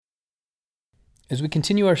As we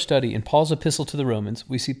continue our study in Paul's epistle to the Romans,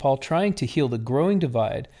 we see Paul trying to heal the growing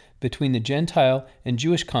divide between the Gentile and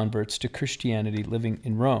Jewish converts to Christianity living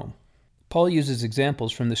in Rome. Paul uses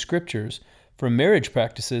examples from the scriptures, from marriage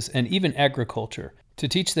practices, and even agriculture to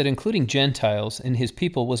teach that including Gentiles in his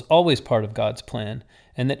people was always part of God's plan,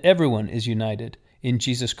 and that everyone is united in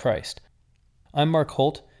Jesus Christ. I'm Mark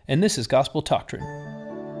Holt, and this is Gospel Doctrine.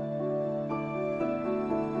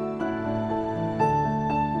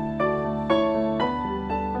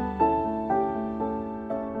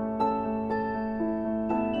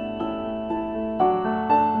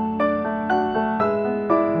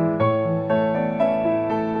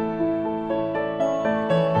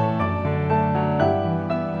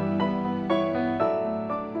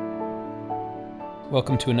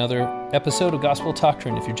 Welcome to another episode of Gospel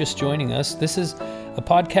Doctrine. If you're just joining us, this is a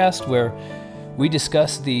podcast where we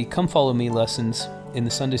discuss the Come Follow Me lessons in the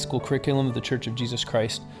Sunday school curriculum of the Church of Jesus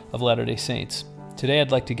Christ of Latter-day Saints. Today I'd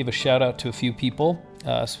like to give a shout out to a few people,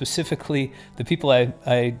 specifically the people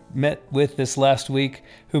I met with this last week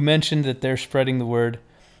who mentioned that they're spreading the word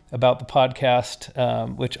about the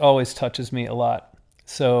podcast, which always touches me a lot.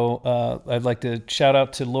 So I'd like to shout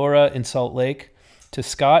out to Laura in Salt Lake, to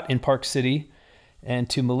Scott in Park City, and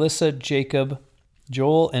to Melissa, Jacob,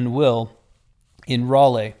 Joel, and Will in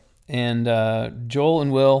Raleigh. And Joel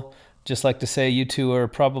and Will, just like to say, you two are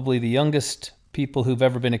probably the youngest people who've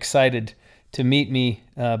ever been excited to meet me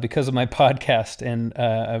because of my podcast, and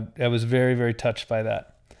I was very, very touched by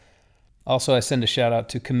that. Also, I send a shout out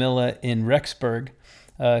to Camilla in Rexburg.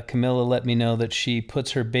 Camilla let me know that she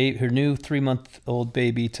puts her new 3-month-old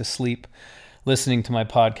baby to sleep listening to my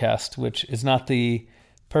podcast, which is not the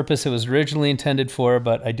purpose it was originally intended for,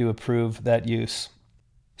 but I do approve that use.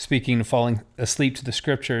 Speaking of falling asleep to the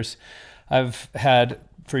scriptures,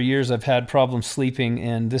 for years I've had problems sleeping,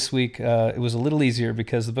 and this week it was a little easier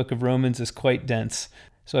because the book of Romans is quite dense.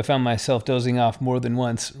 So I found myself dozing off more than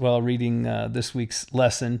once while reading this week's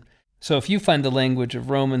lesson. So if you find the language of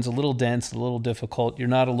Romans a little dense, a little difficult, you're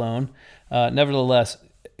not alone. Nevertheless,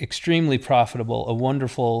 extremely profitable, a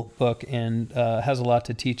wonderful book, and has a lot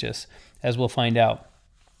to teach us, as we'll find out.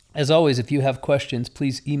 As always, if you have questions,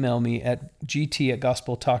 please email me at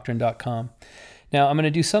gt@gospeldoctrine.com. Now, I'm going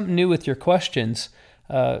to do something new with your questions.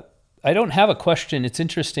 I don't have a question. It's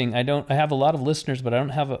interesting. I have a lot of listeners, but I don't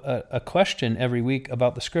have a question every week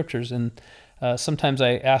about the scriptures. And sometimes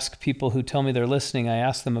I ask people who tell me they're listening, I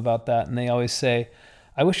ask them about that, and they always say,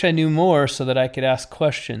 I wish I knew more so that I could ask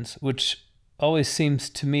questions, which always seems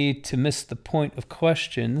to me to miss the point of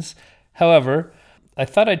questions. However, I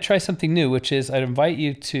thought I'd try something new, which is I'd invite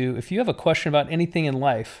you to, if you have a question about anything in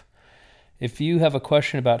life, if you have a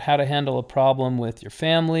question about how to handle a problem with your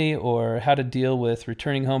family or how to deal with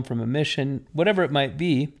returning home from a mission, whatever it might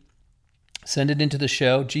be, send it into the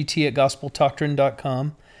show,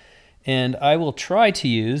 gt@gospeldoctrine.com, and I will try to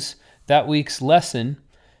use that week's lesson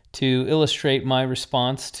to illustrate my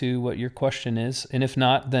response to what your question is. And if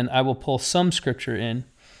not, then I will pull some scripture in,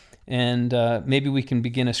 and maybe we can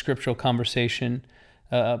begin a scriptural conversation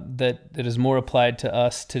that is more applied to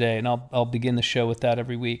us today, and I'll begin the show with that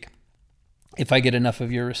every week if I get enough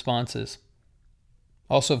of your responses.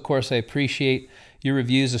 Also, of course, I appreciate your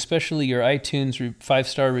reviews, especially your iTunes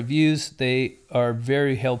 5-star reviews. They are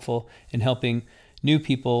very helpful in helping new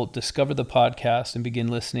people discover the podcast and begin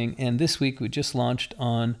listening. And this week we just launched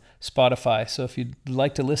on Spotify. So if you'd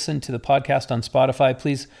like to listen to the podcast on Spotify,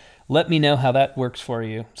 please let me know how that works for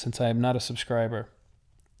you, since I am not a subscriber.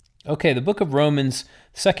 Okay, the book of Romans,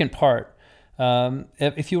 second part.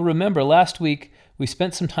 If you'll remember, last week we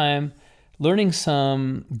spent some time learning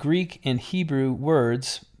some Greek and Hebrew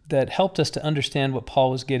words that helped us to understand what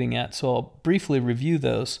Paul was getting at. So I'll briefly review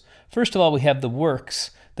those. First of all, we have the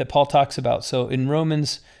works that Paul talks about. So in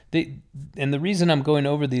Romans, and the reason I'm going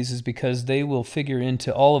over these is because they will figure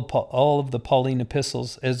into all of the Pauline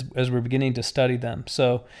epistles as we're beginning to study them.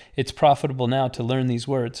 So it's profitable now to learn these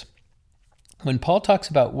words. When Paul talks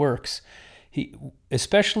about works,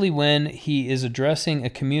 especially when he is addressing a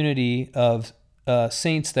community of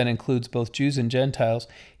saints that includes both Jews and Gentiles,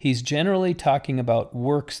 he's generally talking about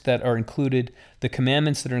works that are included, the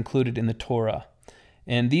commandments that are included in the Torah.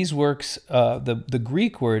 And these works, the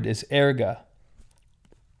Greek word is erga.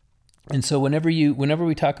 And so whenever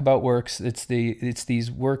we talk about works, it's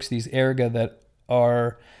these works, these erga, that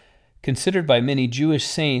are considered by many Jewish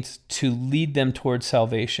saints to lead them towards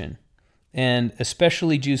salvation. And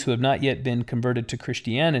especially Jews who have not yet been converted to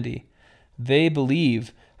Christianity, they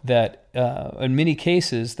believe that in many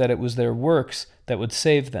cases that it was their works that would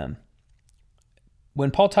save them.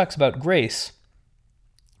 When Paul talks about grace,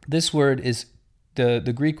 this word is,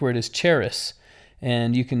 the Greek word is charis,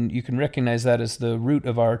 And you can recognize that as the root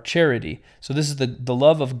of our charity. So this is the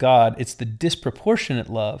love of God. It's the disproportionate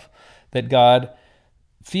love that God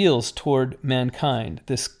feels toward mankind,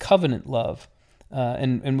 this covenant love.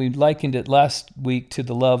 And we likened it last week to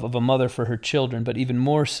the love of a mother for her children, but even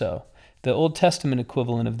more so. The Old Testament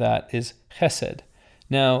equivalent of that is chesed.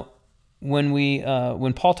 Now,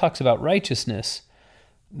 when Paul talks about righteousness,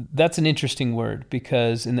 that's an interesting word,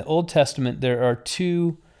 because in the Old Testament there are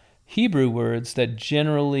two Hebrew words that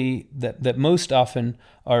that most often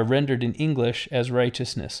are rendered in English as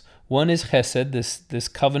righteousness. One is chesed, this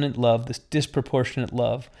covenant love, this disproportionate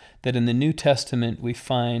love that in the New Testament we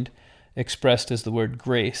find expressed as the word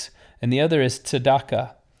grace. And the other is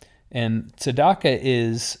tzedakah. And tzedakah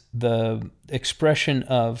is the expression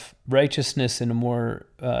of righteousness in a more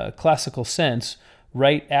classical sense,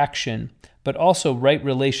 right action, but also right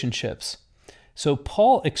relationships. So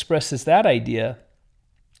Paul expresses that idea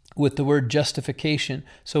with the word justification.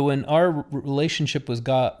 So when our relationship with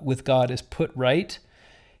God is put right,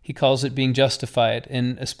 he calls it being justified.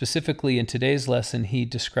 And specifically in today's lesson, he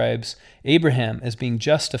describes Abraham as being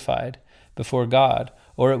justified before God,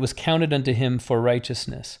 or it was counted unto him for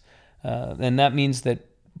righteousness. And that means that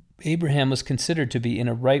Abraham was considered to be in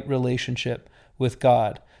a right relationship with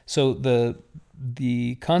God. So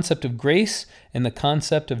the concept of grace and the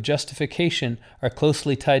concept of justification are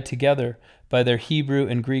closely tied together by their Hebrew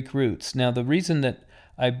and Greek roots. Now, the reason that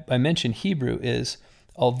I mention Hebrew is,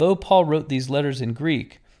 although Paul wrote these letters in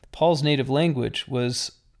Greek, Paul's native language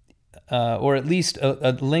was, or at least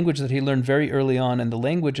a language that he learned very early on, and the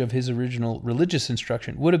language of his original religious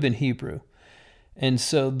instruction would have been Hebrew. And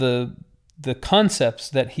so the concepts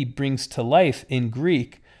that he brings to life in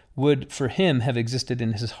Greek would, for him, have existed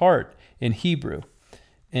in his heart in Hebrew.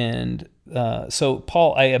 And so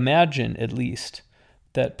Paul, I imagine at least,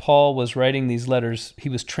 that Paul was writing these letters, he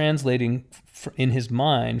was translating in his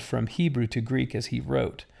mind from Hebrew to Greek as he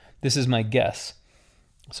wrote. This is my guess.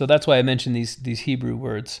 So that's why I mentioned these Hebrew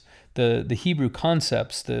words. The Hebrew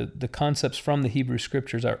concepts, the concepts from the Hebrew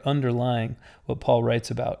scriptures are underlying what Paul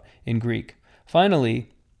writes about in Greek. Finally,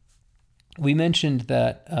 we mentioned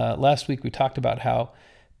that last week we talked about how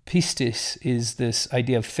pistis is this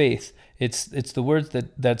idea of faith. It's the word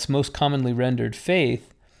that's most commonly rendered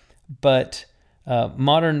faith, but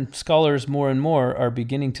modern scholars more and more are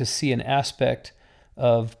beginning to see an aspect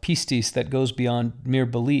of pistis that goes beyond mere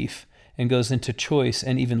belief and goes into choice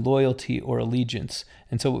and even loyalty or allegiance.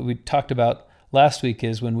 And so what we talked about last week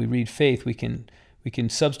is when we read faith, we can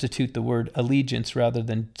substitute the word allegiance rather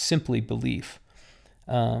than simply belief.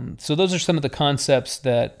 So those are some of the concepts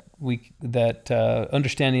that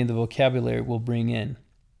understanding the vocabulary will bring in.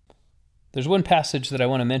 There's one passage that I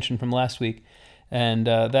want to mention from last week, and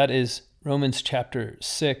that is Romans chapter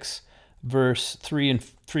 6, verse 3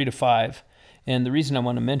 to 5. And the reason I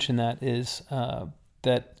want to mention that is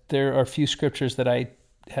that there are few scriptures that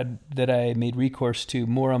I made recourse to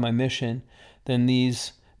more on my mission than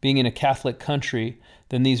these, being in a Catholic country,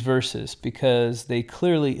 than these verses, because they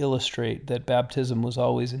clearly illustrate that baptism was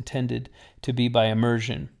always intended to be by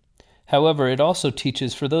immersion. However, it also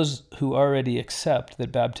teaches, for those who already accept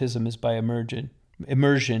that baptism is by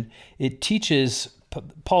immersion, it teaches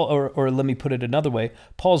Paul, or let me put it another way,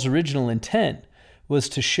 Paul's original intent was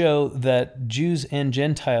to show that Jews and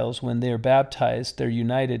Gentiles, when they are baptized, they're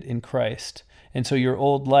united in Christ. And so your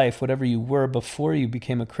old life, whatever you were before you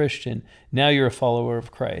became a Christian, now you're a follower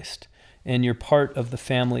of Christ, and you're part of the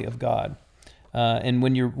family of God. And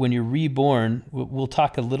when you're reborn, we'll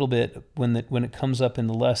talk a little bit when it comes up in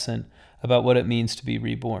the lesson about what it means to be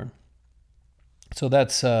reborn. So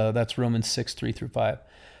that's Romans 6, 3 through 5.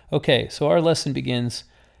 Okay, so our lesson begins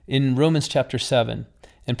in Romans chapter 7,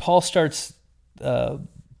 and Paul starts the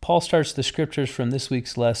scriptures from this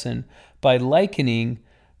week's lesson by likening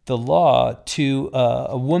the law to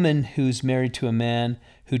a woman who's married to a man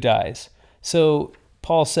who dies. So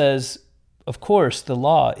Paul says, of course, the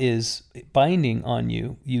law is binding on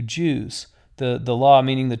you Jews. The law,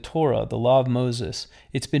 meaning the Torah, the law of Moses,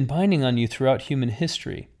 it's been binding on you throughout human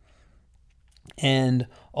history. And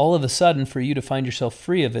all of a sudden, for you to find yourself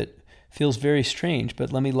free of it feels very strange.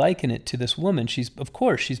 But let me liken it to this woman. She's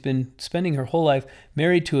been spending her whole life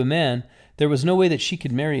married to a man. There was no way that she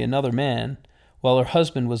could marry another man while her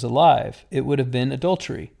husband was alive. It would have been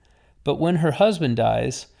adultery. But when her husband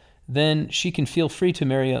dies, then she can feel free to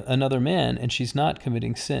marry another man, and she's not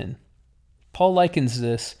committing sin. Paul likens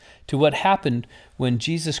this to what happened when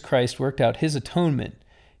Jesus Christ worked out his atonement.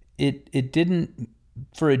 It didn't,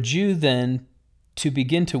 for a Jew then, to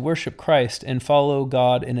begin to worship Christ and follow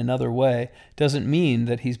God in another way doesn't mean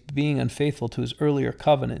that he's being unfaithful to his earlier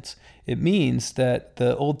covenants. It means that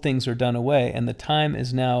the old things are done away and the time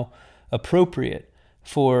is now appropriate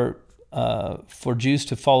for Jews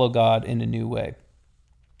to follow God in a new way.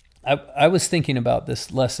 I was thinking about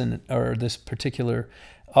this lesson, or this particular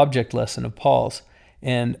object lesson of Paul's,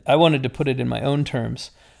 and I wanted to put it in my own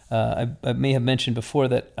terms. I may have mentioned before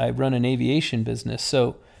that I run an aviation business.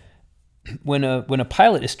 So when a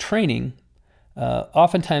pilot is training,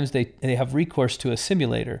 oftentimes they have recourse to a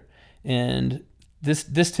simulator, and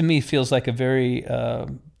this to me feels like a very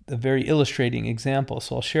illustrating example.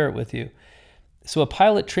 So I'll share it with you. So a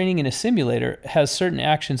pilot training in a simulator has certain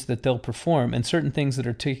actions that they'll perform and certain things that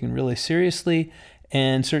are taken really seriously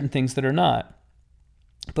and certain things that are not.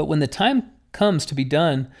 But when the time comes to be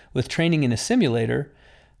done with training in a simulator,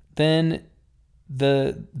 then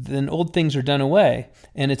old things are done away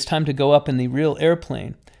and it's time to go up in the real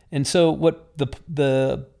airplane. And so what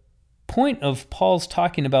the point of Paul's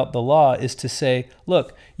talking about the law is to say,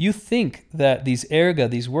 look, you think that these erga,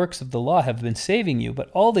 these works of the law have been saving you,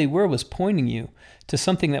 but all they were was pointing you to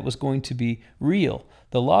something that was going to be real.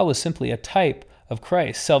 The law was simply a type of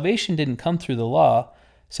Christ. Salvation didn't come through the law.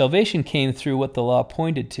 Salvation came through what the law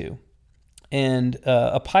pointed to. And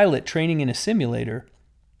a pilot training in a simulator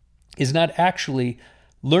is not actually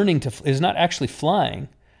flying.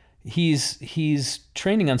 He's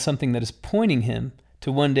training on something that is pointing him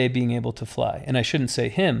to one day being able to fly. And I shouldn't say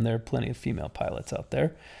him, there are plenty of female pilots out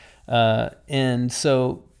there. And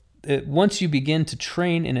so once you begin to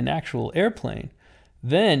train in an actual airplane,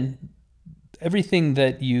 then everything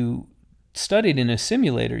that you studied in a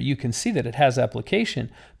simulator, you can see that it has application,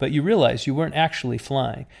 but you realize you weren't actually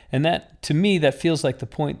flying. And that, to me, that feels like the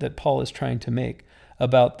point that Paul is trying to make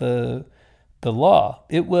about the law.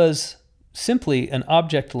 It was simply an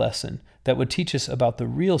object lesson that would teach us about the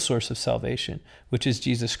real source of salvation, which is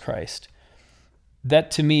Jesus Christ.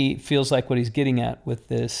 That, to me, feels like what he's getting at with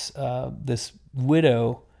this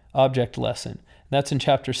widow object lesson. That's in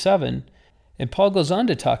chapter 7. And Paul goes on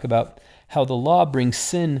to talk about how the law brings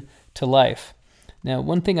sin to life. Now,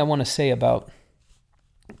 one thing I want to say about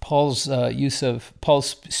Paul's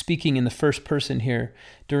Paul's speaking in the first person here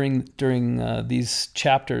during these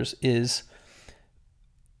chapters is,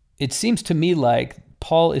 it seems to me like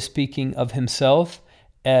Paul is speaking of himself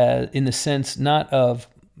in the sense not of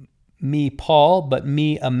me, Paul, but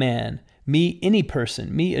me, a man, me, any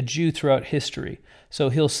person, me, a Jew throughout history. So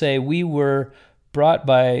he'll say, we were brought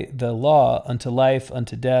by the law unto life,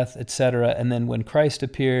 unto death, etc. And then when Christ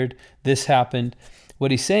appeared, this happened.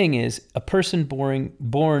 What he's saying is a person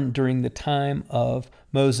born during the time of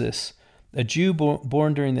Moses, a Jew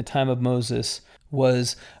born during the time of Moses,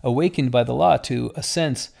 was awakened by the law to a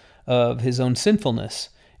sense of his own sinfulness,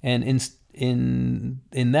 and in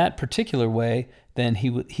that particular way, then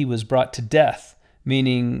he was brought to death,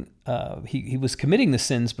 meaning he was committing the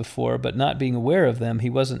sins before, but not being aware of them. He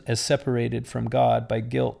wasn't as separated from God by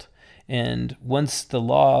guilt. And once the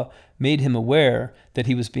law made him aware that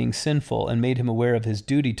he was being sinful and made him aware of his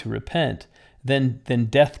duty to repent, then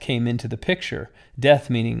death came into the picture. Death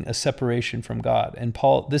meaning a separation from God. And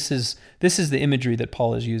Paul, this is the imagery that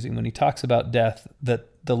Paul is using when he talks about death, that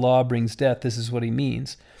the law brings death. This is what he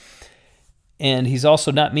means. And he's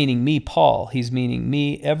also not meaning me, Paul. He's meaning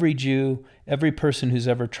me, every Jew, every person who's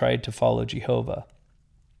ever tried to follow Jehovah.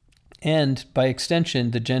 And by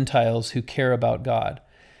extension, the Gentiles who care about God.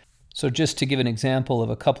 So just to give an example of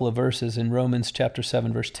a couple of verses in Romans chapter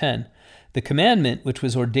 7, verse 10, the commandment which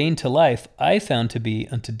was ordained to life I found to be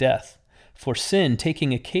unto death. For sin,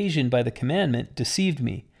 taking occasion by the commandment, deceived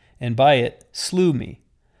me, and by it slew me.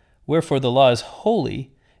 Wherefore the law is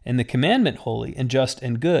holy, and the commandment holy, and just,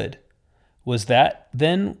 and good. Was that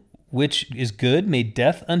then which is good made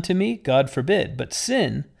death unto me? God forbid. But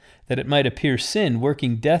sin, that it might appear sin,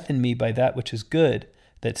 working death in me by that which is good,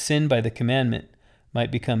 that sin by the commandment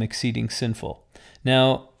might become exceeding sinful.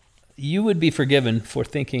 Now, you would be forgiven for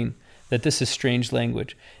thinking that this is strange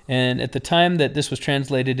language. And at the time that this was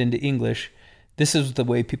translated into English, this is the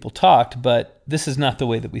way people talked, but this is not the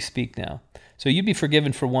way that we speak now. So you'd be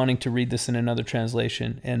forgiven for wanting to read this in another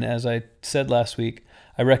translation. And as I said last week,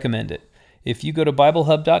 I recommend it. If you go to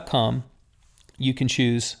BibleHub.com, you can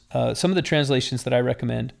choose some of the translations that I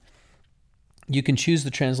recommend. You can choose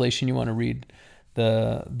the translation you want to read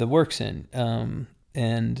the works in.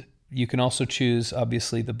 And you can also choose,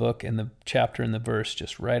 obviously, the book and the chapter and the verse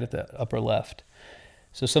just right at the upper left.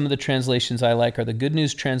 So some of the translations I like are the Good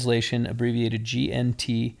News Translation, abbreviated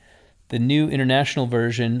GNT, the New International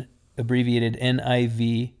Version, abbreviated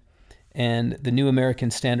NIV, and the New American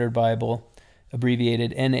Standard Bible,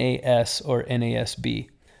 abbreviated NAS or NASB.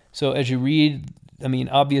 So as you read,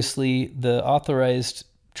 obviously the authorized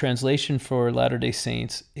translation for Latter-day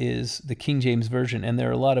Saints is the King James Version, and there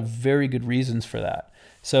are a lot of very good reasons for that.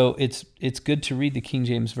 So it's good to read the King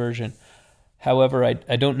James Version. However, I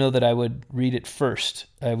don't know that I would read it first.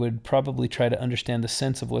 I would probably try to understand the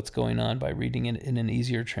sense of what's going on by reading it in an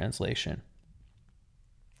easier translation.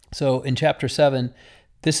 So in chapter 7,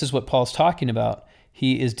 this is what Paul's talking about.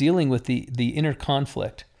 He is dealing with the inner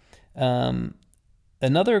conflict.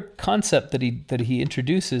 Another concept that he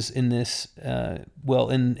introduces in this,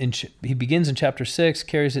 he begins in chapter 6,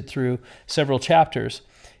 carries it through several chapters,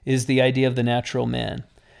 is the idea of the natural man.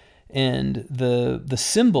 And the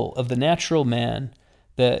symbol of the natural man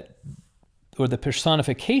or the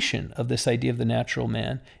personification of this idea of the natural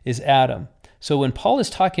man is Adam. So when Paul is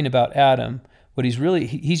talking about Adam, what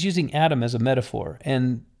he's using Adam as a metaphor.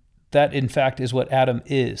 And that in fact is what Adam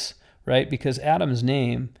is, right? Because Adam's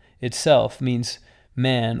name itself means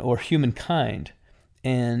man or humankind.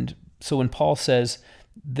 And so when Paul says,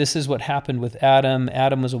 this is what happened with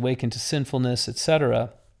Adam was awakened to sinfulness,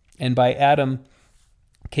 etc., and by Adam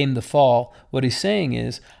came the fall, what he's saying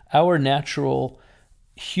is our natural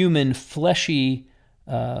human, fleshy,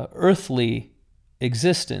 earthly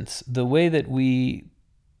existence, the way that we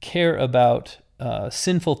care about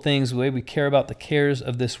sinful things, the way we care about the cares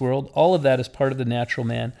of this world, all of that is part of the natural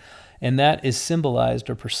man, and that is symbolized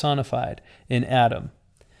or personified in Adam.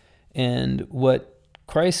 And what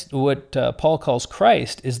Paul calls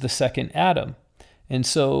Christ is the second Adam. And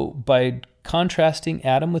so by contrasting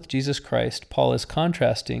Adam with Jesus Christ, Paul is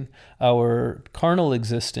contrasting our carnal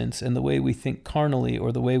existence and the way we think carnally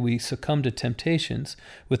or the way we succumb to temptations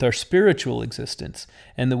with our spiritual existence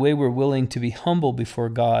and the way we're willing to be humble before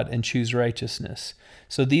God and choose righteousness.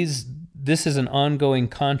 So this is an ongoing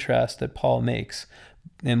contrast that Paul makes.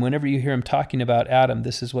 And whenever you hear him talking about Adam,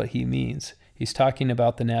 this is what he means. He's talking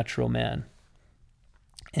about the natural man.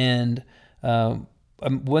 And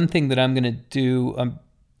one thing that I'm going to do,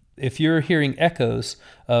 if you're hearing echoes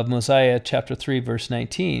of Mosiah chapter 3, verse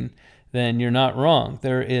 19, then you're not wrong.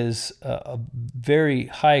 There is a very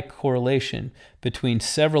high correlation between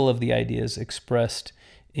several of the ideas expressed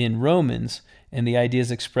in Romans and the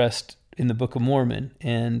ideas expressed in the Book of Mormon.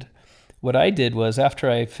 And what I did was,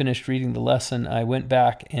 after I finished reading the lesson, I went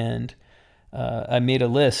back and I made a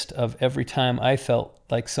list of every time I felt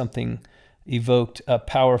like something evoked a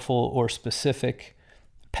powerful or specific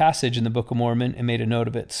passage in the Book of Mormon and made a note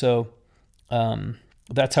of it. So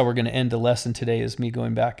that's how we're going to end the lesson today, is me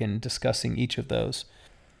going back and discussing each of those.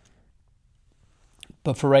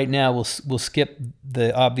 But for right now, we'll skip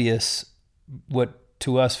the obvious, what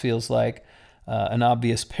to us feels like an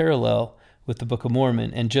obvious parallel with the Book of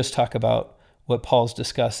Mormon, and just talk about what Paul's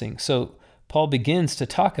discussing. So Paul begins to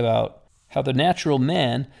talk about how the natural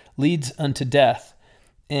man leads unto death.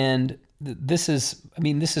 And this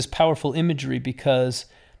is powerful imagery, because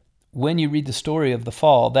when you read the story of the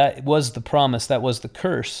fall, that was the promise, that was the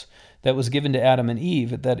curse that was given to Adam and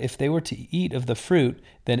Eve, that if they were to eat of the fruit,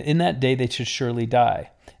 then in that day they should surely die.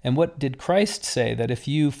 And what did Christ say? That if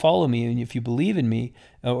you follow me and if you believe in me,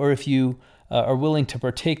 or if you are willing to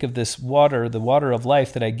partake of this water, the water of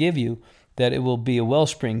life that I give you, that it will be a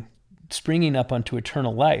wellspring springing up unto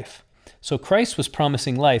eternal life. So Christ was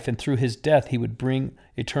promising life, and through his death he would bring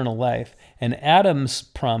eternal life. And Adam's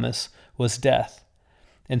promise was death.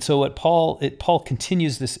 And so Paul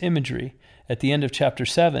continues this imagery at the end of chapter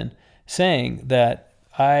 7, saying that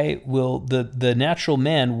the natural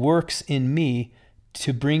man works in me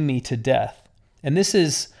to bring me to death. And this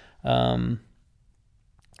is, and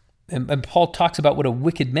Paul talks about what a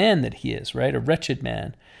wicked man that he is, right? A wretched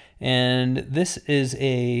man. And this is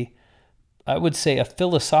I would say a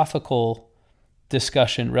philosophical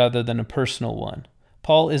discussion rather than a personal one.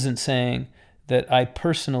 Paul isn't saying that I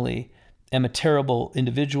personally am a terrible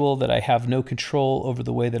individual, that I have no control over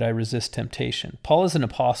the way that I resist temptation. Paul is an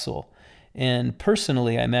apostle, and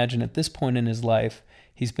personally, I imagine at this point in his life,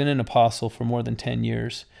 he's been an apostle for more than 10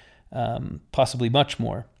 years, possibly much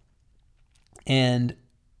more. And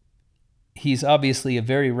he's obviously a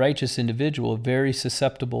very righteous individual, very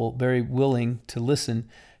susceptible, very willing to listen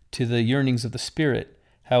to the yearnings of the Spirit.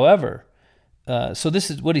 However, so this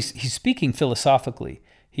is what he's speaking philosophically.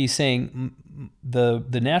 He's saying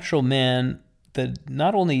the natural man that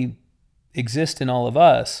not only exists in all of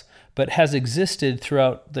us, but has existed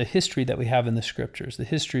throughout the history that we have in the Scriptures, the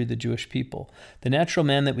history of the Jewish people. The natural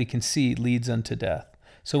man that we can see leads unto death.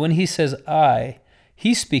 So when he says I,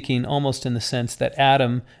 he's speaking almost in the sense that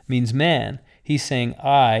Adam means man. He's saying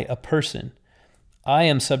I, a person. I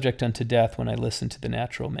am subject unto death when I listen to the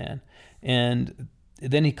natural man. And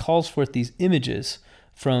then he calls forth these images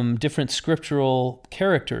from different scriptural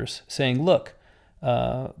characters, saying, look,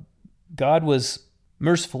 God was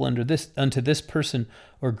merciful unto this person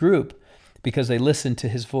or group because they listened to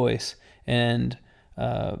his voice and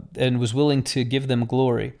was willing to give them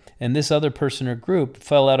glory. And this other person or group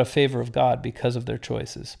fell out of favor of God because of their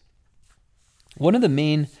choices. One of the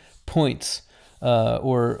main points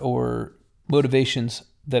or motivations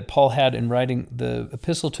that Paul had in writing the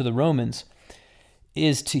epistle to the Romans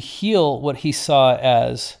is to heal what he saw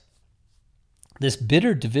as this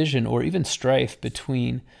bitter division or even strife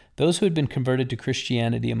between those who had been converted to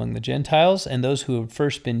Christianity among the Gentiles and those who had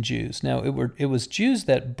first been Jews. Now, it was Jews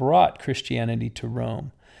that brought Christianity to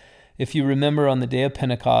Rome. If you remember, on the day of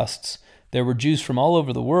Pentecost, there were Jews from all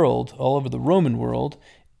over the world, all over the Roman world,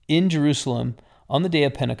 in Jerusalem on the day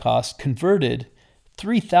of Pentecost, converted.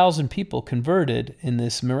 3,000 people converted in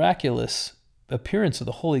this miraculous appearance of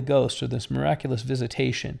the Holy Ghost, or this miraculous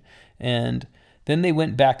visitation. And then they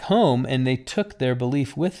went back home and they took their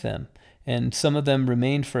belief with them. And some of them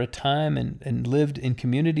remained for a time and lived in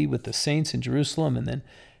community with the saints in Jerusalem, and then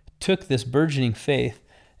took this burgeoning faith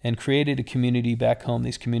and created a community back home.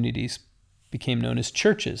 These communities became known as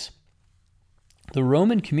churches. The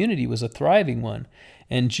Roman community was a thriving one,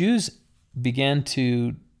 and Jews began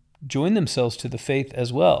to join themselves to the faith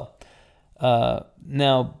as well.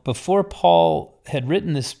 Now, before Paul had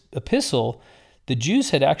written this epistle, the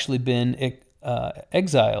Jews had actually been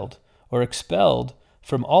exiled or expelled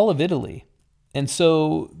from all of Italy. And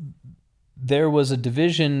so there was a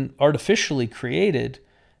division artificially created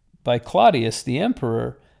by Claudius, the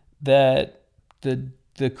emperor, that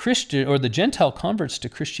the Christian or the Gentile converts to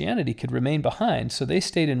Christianity could remain behind. So they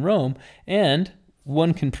stayed in Rome, and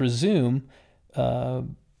one can presume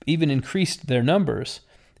even increased their numbers.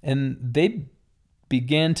 And they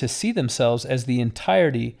began to see themselves as the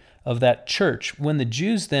entirety of that church. When the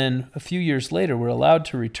Jews then, a few years later, were allowed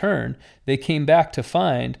to return, they came back to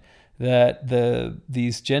find that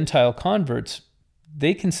these Gentile converts,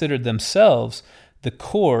 they considered themselves the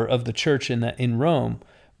core of the church in Rome,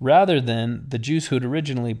 rather than the Jews who had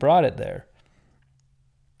originally brought it there.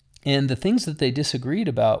 And the things that they disagreed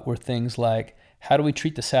about were things like, how do we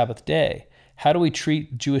treat the Sabbath day? How do we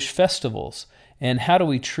treat Jewish festivals? And how do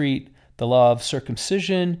we treat the law of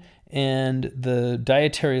circumcision and the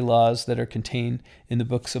dietary laws that are contained in the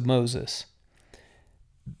books of Moses?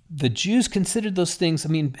 The Jews considered those things,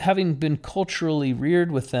 having been culturally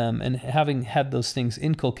reared with them and having had those things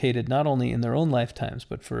inculcated not only in their own lifetimes,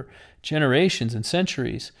 but for generations and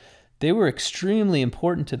centuries, they were extremely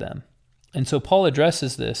important to them. And so Paul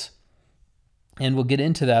addresses this, and we'll get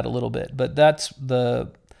into that a little bit. But that's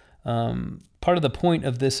the part of the point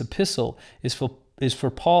of this epistle is for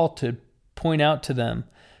Paul to point out to them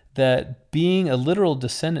that being a literal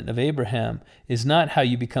descendant of Abraham is not how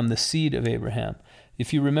you become the seed of Abraham.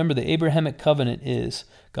 If you remember, the Abrahamic covenant is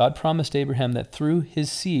God promised Abraham that through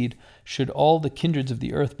his seed should all the kindreds of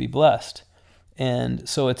the earth be blessed. And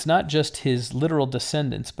so it's not just his literal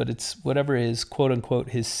descendants, but it's whatever is, quote unquote,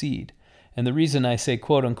 his seed. And the reason I say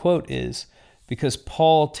quote unquote is because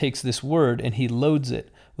Paul takes this word and he loads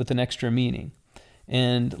it with an extra meaning.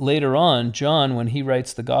 And later on, John, when he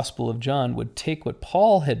writes the Gospel of John, would take what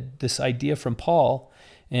Paul had, this idea from Paul,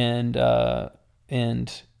 and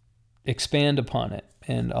expand upon it.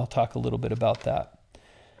 And I'll talk a little bit about that.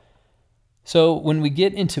 So when we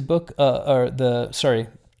get into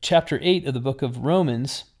chapter 8 of the book of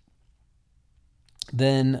Romans,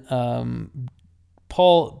 then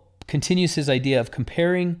Paul continues his idea of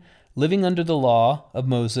comparing living under the law of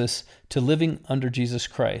Moses to living under Jesus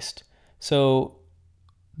Christ. So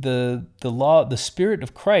the law, the Spirit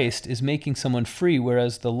of Christ is making someone free,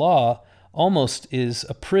 whereas the law almost is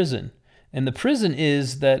a prison. And the prison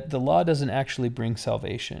is that the law doesn't actually bring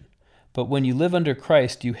salvation. But when you live under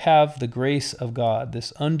Christ, you have the grace of God,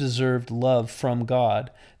 this undeserved love from God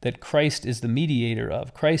that Christ is the mediator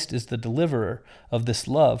of. Christ is the deliverer of this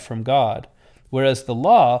love from God, whereas the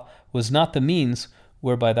law was not the means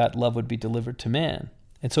whereby that love would be delivered to man.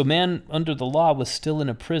 And so man under the law was still in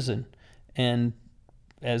a prison. And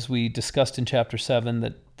as we discussed in chapter 7,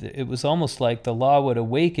 that it was almost like the law would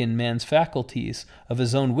awaken man's faculties of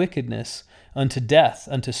his own wickedness unto death,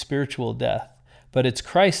 unto spiritual death. But it's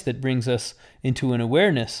Christ that brings us into an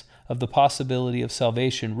awareness of the possibility of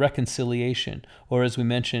salvation, reconciliation, or as we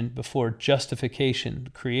mentioned before, justification,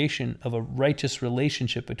 creation of a righteous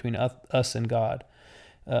relationship between us and God.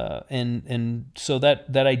 And so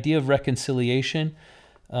that idea of reconciliation,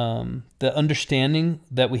 the understanding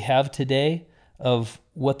that we have today of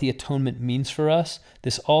what the atonement means for us,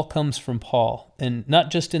 this all comes from Paul. And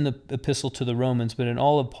not just in the epistle to the Romans, but in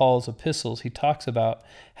all of Paul's epistles, he talks about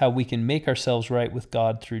how we can make ourselves right with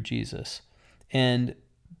God through Jesus. And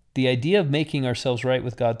the idea of making ourselves right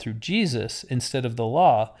with God through Jesus instead of the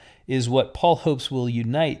law is what Paul hopes will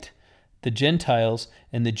unite the Gentiles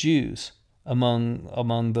and the Jews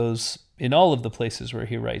among those in all of the places where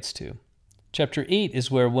he writes to. Chapter 8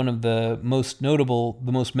 is where one of the most notable,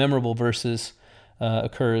 the most memorable verses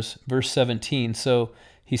occurs, verse 17. So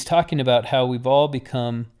he's talking about how we've all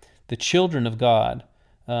become the children of God.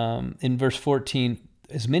 In verse 14,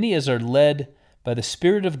 as many as are led by the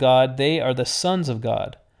Spirit of God, they are the sons of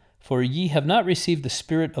God. For ye have not received the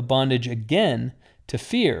spirit of bondage again to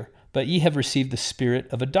fear, but ye have received the spirit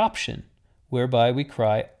of adoption, whereby we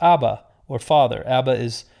cry, Abba, or Father. Abba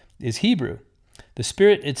is Hebrew. The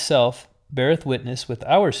Spirit itself beareth witness with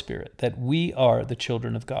our spirit that we are the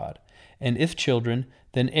children of God. And if children,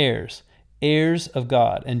 then heirs, heirs of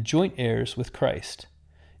God, and joint heirs with Christ,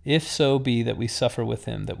 if so be that we suffer with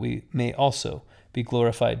him, that we may also be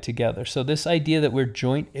glorified together. So this idea that we're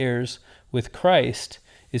joint heirs with Christ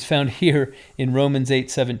is found here in Romans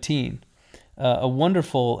 8:17, a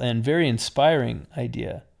wonderful and very inspiring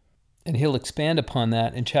idea. And he'll expand upon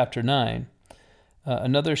that in chapter 9.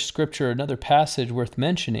 Another scripture, another passage worth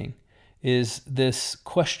mentioning is this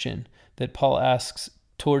question that Paul asks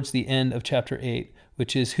towards the end of chapter 8,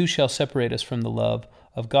 which is, who shall separate us from the love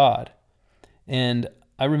of God? And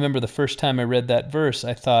I remember the first time I read that verse,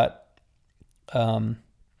 I thought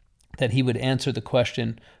that he would answer the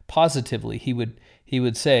question positively. He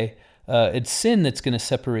would say, it's sin that's going to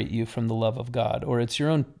separate you from the love of God, or it's your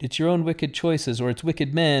own wicked choices, or it's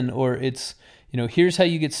wicked men, or it's, here's how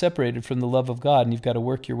you get separated from the love of God, and you've got to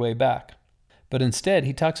work your way back. But instead,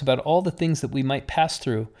 he talks about all the things that we might pass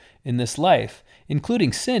through in this life,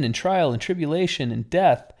 including sin and trial and tribulation and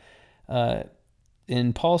death.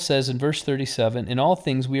 And Paul says in verse 37, in all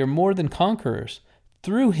things we are more than conquerors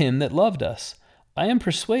through him that loved us. I am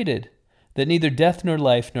persuaded that neither death nor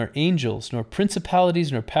life, nor angels, nor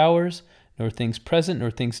principalities, nor powers, nor things present,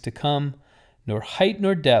 nor things to come, nor height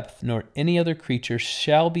nor depth, nor any other creature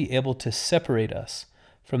shall be able to separate us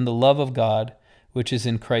from the love of God, which is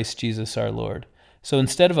in Christ Jesus our Lord. So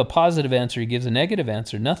instead of a positive answer, he gives a negative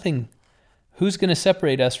answer. Nothing. Who's going to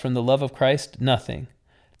separate us from the love of Christ? Nothing.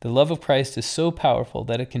 The love of Christ is so powerful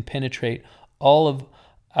that it can penetrate all of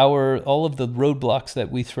the roadblocks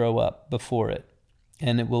that we throw up before it,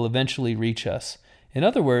 and it will eventually reach us. In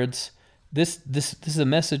other words, this is a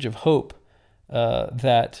message of hope,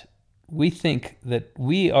 that we think that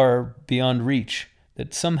we are beyond reach,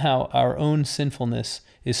 that somehow our own sinfulness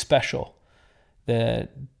is special, that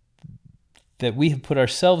we have put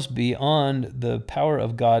ourselves beyond the power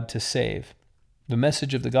of God to save. The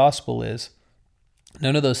message of the gospel is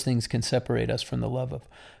none of those things can separate us from the love of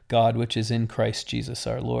God, which is in Christ Jesus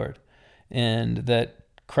our Lord, and that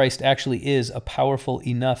Christ actually is a powerful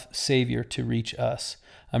enough Savior to reach us.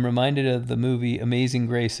 I'm reminded of the movie Amazing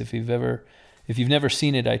Grace. If you've never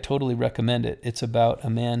seen it, I totally recommend it. It's about a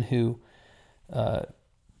man who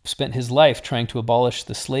spent his life trying to abolish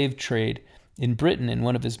the slave trade in Britain, and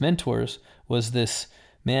one of his mentors was this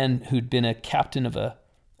man who'd been a captain of a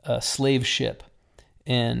slave ship,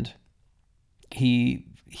 and he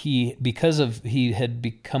had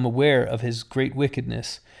become aware of his great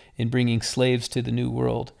wickedness in bringing slaves to the New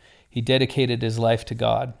World. He dedicated his life to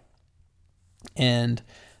God. And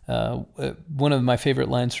one of my favorite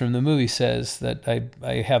lines from the movie says that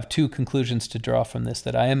I have two conclusions to draw from this,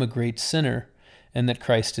 that I am a great sinner and that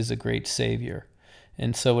Christ is a great Savior.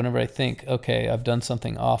 And so whenever I think, okay, I've done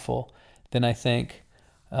something awful, then I think,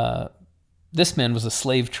 this man was a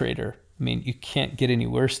slave trader. I mean, you can't get any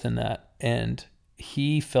worse than that. And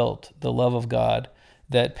he felt the love of God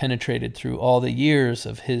that penetrated through all the years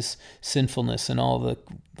of his sinfulness and all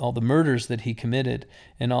the murders that he committed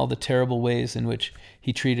and all the terrible ways in which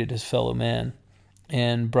he treated his fellow man,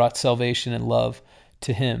 and brought salvation and love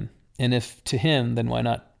to him. And if to him, then why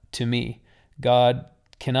not to me? God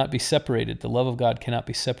cannot be separated. The love of God cannot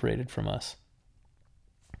be separated from us.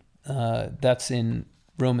 That's in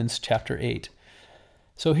Romans chapter 8.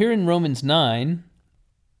 So here in Romans 9,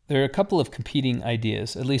 there are a couple of competing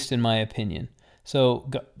ideas, at least in my opinion. So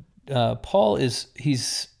Paul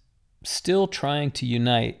he's still trying to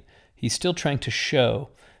unite, he's still trying to show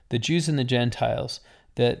the Jews and the Gentiles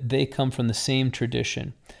that they come from the same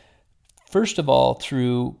tradition. First of all,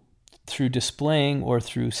 through displaying or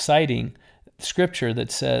through citing scripture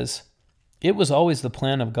that says it was always the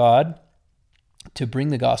plan of God to bring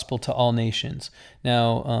the gospel to all nations.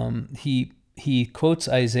 Now, he quotes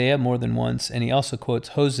Isaiah more than once, and he also quotes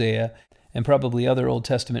Hosea, and probably other Old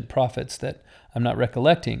Testament prophets that I'm not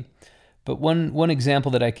recollecting. But one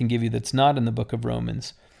example that I can give you that's not in the book of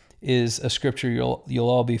Romans is a scripture you'll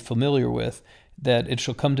all be familiar with, that it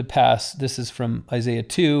shall come to pass, this is from Isaiah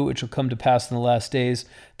 2, it shall come to pass in the last days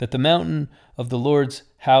that the mountain of the Lord's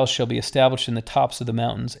house shall be established in the tops of the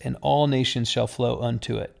mountains, and all nations shall flow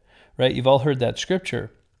unto it. Right? You've all heard that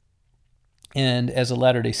scripture. And as a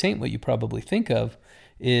Latter-day Saint, what you probably think of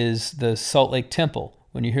is the Salt Lake Temple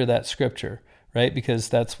when you hear that scripture, right? Because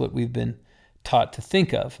that's what we've been taught to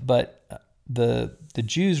think of. But the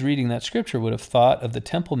Jews reading that scripture would have thought of the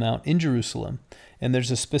Temple Mount in Jerusalem. And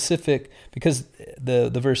there's a specific, because the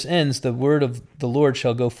verse ends, the word of the Lord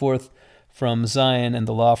shall go forth from Zion and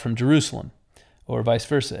the law from Jerusalem, or vice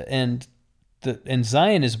versa. And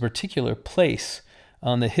Zion is a particular place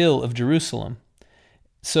on the hill of Jerusalem.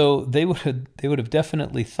 So they would have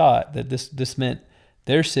definitely thought that this meant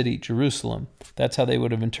their city, Jerusalem. That's how they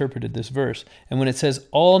would have interpreted this verse. And when it says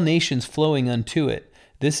all nations flowing unto it,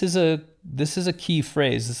 this is a key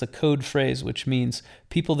phrase. This is a code phrase, which means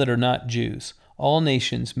people that are not Jews. All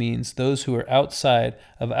nations means those who are outside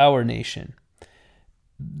of our nation.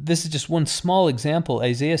 This is just one small example.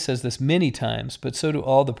 Isaiah says this many times, but so do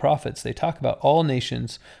all the prophets. They talk about all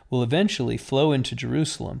nations will eventually flow into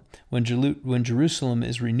Jerusalem when Jerusalem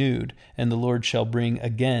is renewed, and the Lord shall bring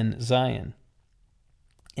again Zion.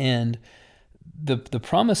 And the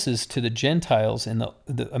promises to the Gentiles and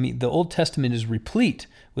the Old Testament is replete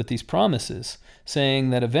with these promises,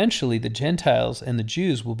 saying that eventually the Gentiles and the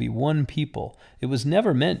Jews will be one people. It was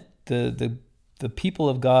never meant the people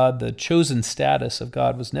of God, the chosen status of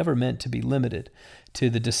God, was never meant to be limited to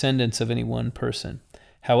the descendants of any one person.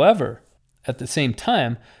 However, at the same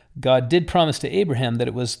time, God did promise to Abraham that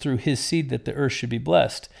it was through his seed that the earth should be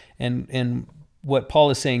blessed. And what Paul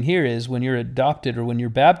is saying here is when you're adopted or when you're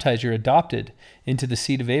baptized, you're adopted into the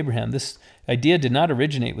seed of Abraham. This idea did not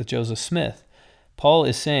originate with Joseph Smith. Paul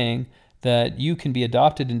is saying that you can be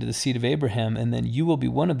adopted into the seed of Abraham, and then you will be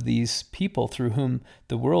one of these people through whom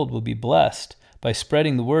the world will be blessed by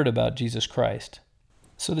spreading the word about Jesus Christ.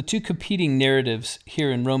 So the two competing narratives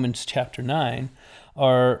here in Romans chapter 9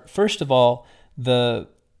 are, first of all, the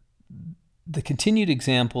continued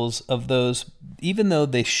examples of those, even though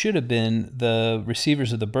they should have been the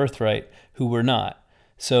receivers of the birthright, who were not.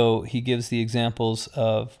 So he gives the examples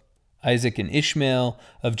of Isaac and Ishmael,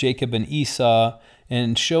 of Jacob and Esau,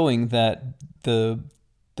 and showing that the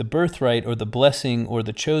birthright or the blessing or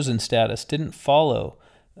the chosen status didn't follow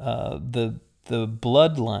the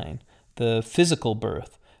bloodline, the physical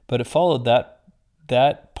birth, but it followed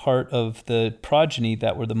that part of the progeny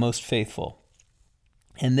that were the most faithful.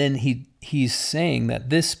 And then he's saying that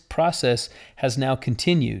this process has now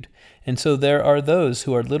continued. And so there are those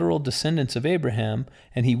who are literal descendants of Abraham,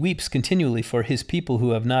 and he weeps continually for his people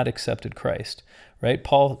who have not accepted Christ, right?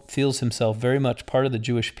 Paul feels himself very much part of the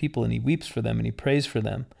Jewish people, and he weeps for them and he prays for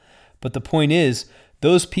them. But the point is,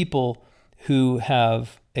 those people who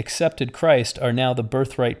have accepted Christ are now the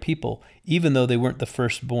birthright people, even though they weren't the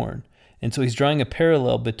firstborn. And so he's drawing a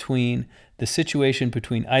parallel between the situation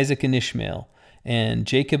between Isaac and Ishmael and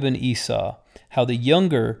Jacob and Esau, how the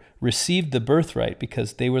younger received the birthright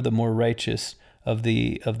because they were the more righteous of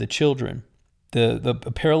the children.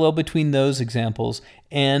 The parallel between those examples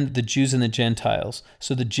and the Jews and the Gentiles.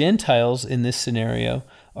 So the Gentiles in this scenario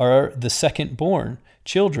are the second-born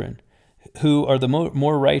children who are the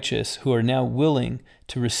more righteous, who are now willing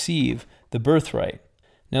to receive the birthright.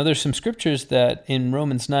 Now, there's some scriptures that in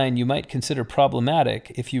Romans 9 you might consider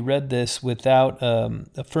problematic if you read this without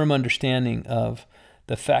a firm understanding of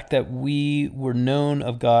the fact that we were known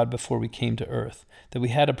of God before we came to earth, that we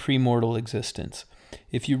had a premortal existence.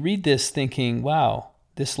 If you read this thinking, wow,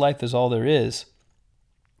 this life is all there is,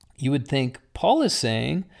 you would think Paul is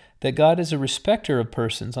saying that God is a respecter of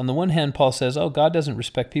persons. On the one hand, Paul says, oh, God doesn't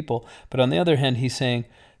respect people. But on the other hand, he's saying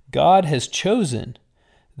God has chosen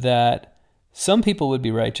that some people would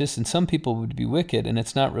be righteous and some people would be wicked, and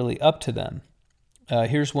it's not really up to them.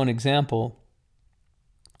 Here's one example.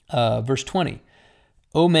 Verse 20.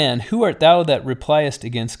 O man, who art thou that repliest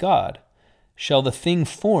against God? Shall the thing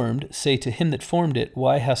formed say to him that formed it,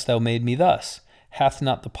 why hast thou made me thus? Hath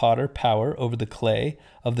not the potter power over the clay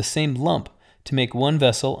of the same lump to make one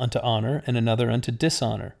vessel unto honor and another unto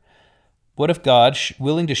dishonor? What if God,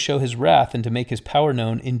 willing to show his wrath and to make his power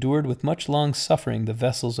known, endured with much long suffering the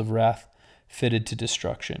vessels of wrath fitted to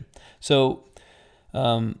destruction? So,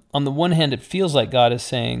 on the one hand, it feels like God is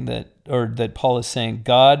saying that Paul is saying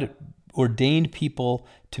God ordained people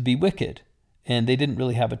to be wicked, and they didn't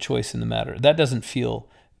really have a choice in the matter. That doesn't feel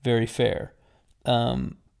very fair.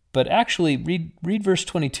 But actually, read verse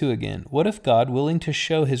 22 again. What if God, willing to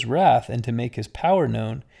show his wrath and to make his power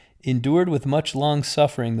known, endured with much long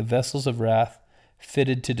suffering the vessels of wrath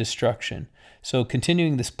fitted to destruction? So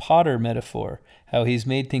continuing this potter metaphor, how he's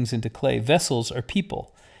made things into clay. Vessels are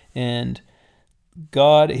people. And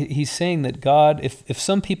God, he's saying that God, if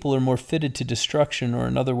some people are more fitted to destruction, or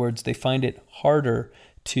in other words, they find it harder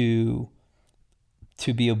to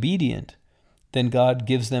be obedient, then God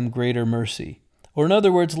gives them greater mercy. Or in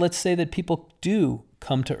other words, let's say that people do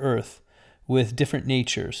come to earth with different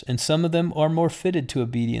natures, and some of them are more fitted to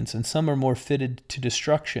obedience, and some are more fitted to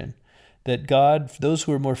destruction. That God, those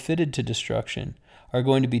who are more fitted to destruction, are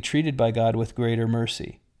going to be treated by God with greater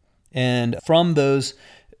mercy. And from those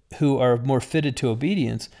who are more fitted to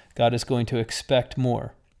obedience, God is going to expect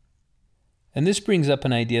more. And this brings up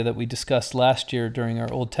an idea that we discussed last year during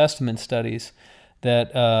our Old Testament studies,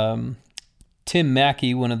 that Tim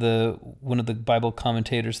Mackey, one of the Bible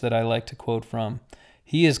commentators that I like to quote from,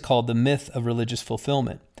 he is called the myth of religious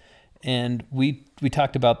fulfillment. And we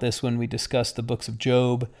talked about this when we discussed the books of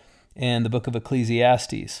Job and the book of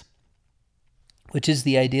Ecclesiastes, which is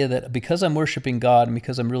the idea that because I'm worshiping God and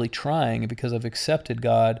because I'm really trying and because I've accepted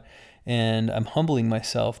God and I'm humbling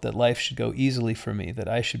myself, that life should go easily for me, that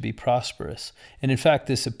I should be prosperous. And in fact,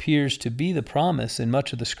 this appears to be the promise in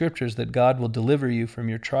much of the scriptures, that God will deliver you from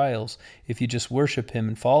your trials if you just worship him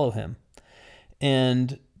and follow him.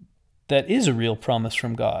 And that is a real promise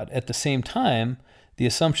from God. At the same time, the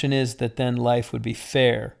assumption is that then life would be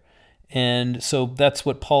fair. And so that's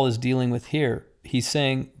what Paul is dealing with here. He's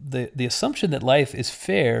saying the assumption that life is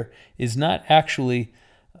fair is not actually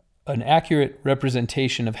an accurate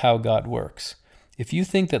representation of how God works. If you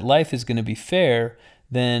think that life is going to be fair,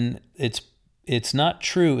 then it's not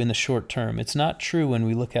true in the short term. It's not true when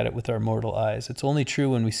we look at it with our mortal eyes. It's only true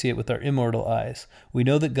when we see it with our immortal eyes. We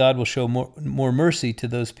know that God will show more mercy to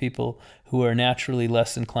those people who are naturally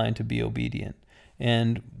less inclined to be obedient.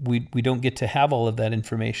 And we don't get to have all of that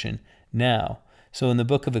information now. So in the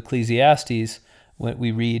book of Ecclesiastes, when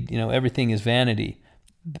we read, everything is vanity,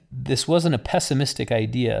 this wasn't a pessimistic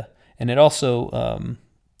idea, and it also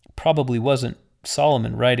probably wasn't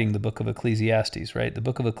Solomon writing the book of Ecclesiastes, right? The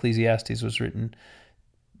book of Ecclesiastes was written,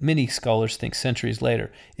 many scholars think, centuries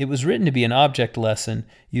later. It was written to be an object lesson,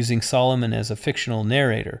 using Solomon as a fictional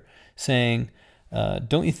narrator, saying,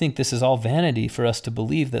 don't you think this is all vanity for us to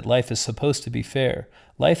believe that life is supposed to be fair?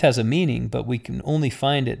 Life has a meaning, but we can only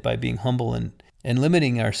find it by being humble and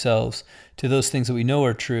limiting ourselves to those things that we know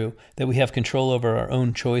are true, that we have control over our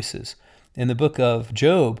own choices. And the book of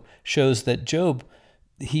Job shows that Job,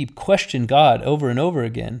 he questioned God over and over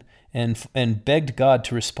again and begged God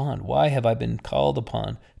to respond. Why have I been called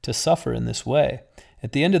upon to suffer in this way?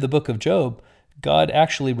 At the end of the book of Job, God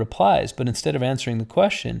actually replies, but instead of answering the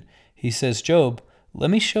question, he says, Job, let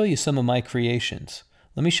me show you some of my creations.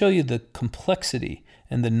 Let me show you the complexity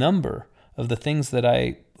and the number of the things that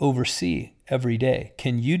I oversee every day.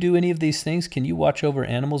 Can you do any of these things? Can you watch over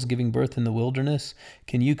animals giving birth in the wilderness?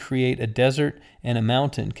 Can you create a desert and a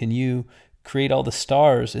mountain? Can you create all the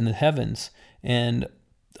stars in the heavens, and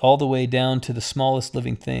all the way down to the smallest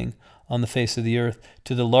living thing on the face of the earth,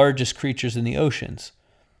 to the largest creatures in the oceans?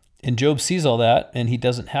 And Job sees all that, and he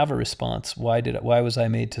doesn't have a response. Why was I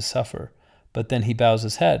made to suffer? But then he bows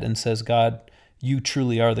his head and says, God, you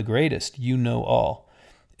truly are the greatest. You know all.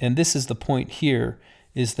 And this is the point here,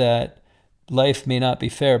 is that life may not be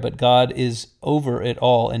fair, but God is over it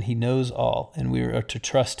all, and he knows all, and we are to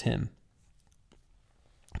trust him.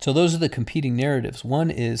 So those are the competing narratives.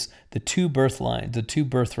 One is the two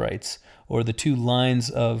birthrights, or the two lines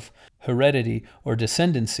of heredity or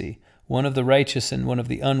descendancy, one of the righteous and one of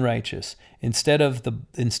the unrighteous. Instead of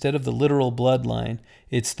the literal bloodline,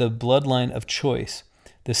 it's the bloodline of choice.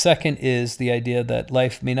 The second is the idea that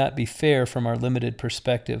life may not be fair from our limited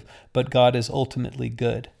perspective, but God is ultimately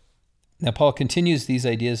good. Now, Paul continues these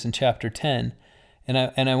ideas in chapter 10,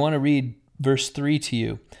 and I want to read verse 3 to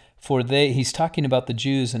you. He's talking about the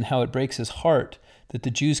Jews and how it breaks his heart that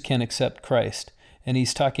the Jews can't accept Christ. And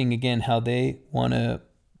he's talking again how they want to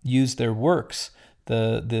use their works,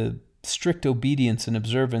 the strict obedience and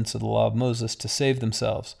observance of the law of Moses, to save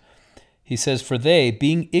themselves. He says, for they,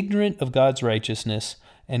 being ignorant of God's righteousness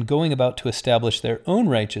and going about to establish their own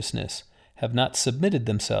righteousness, have not submitted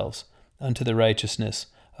themselves unto the righteousness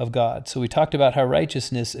of God. So we talked about how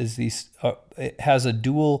righteousness is it has a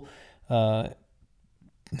dual,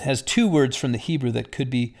 has two words from the Hebrew that could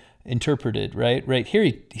be interpreted, right? Right here,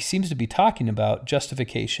 he seems to be talking about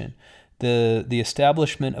justification, the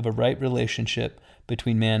establishment of a right relationship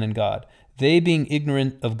between man and God. They being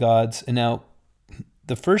ignorant of God's, and now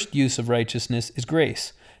the first use of righteousness is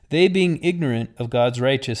grace. they being ignorant of God's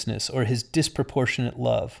righteousness or his disproportionate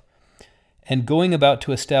love, and going about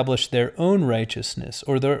to establish their own righteousness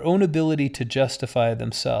or their own ability to justify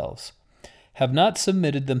themselves, have not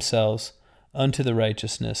submitted themselves unto the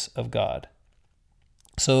righteousness of God.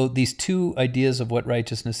 So these two ideas of what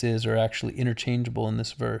righteousness is are actually interchangeable in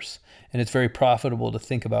this verse, and it's very profitable to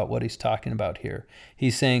think about what he's talking about here.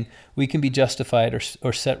 He's saying we can be justified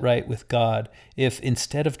or set right with God if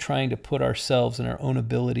instead of trying to put ourselves in our own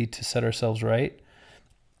ability to set ourselves right,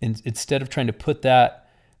 instead of trying to put that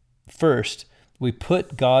first, we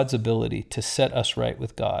put God's ability to set us right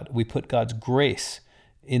with God. We put God's grace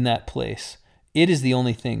in that place. It is the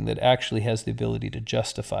only thing that actually has the ability to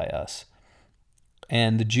justify us.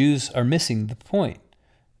 And the Jews are missing the point.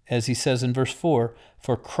 As he says in verse 4,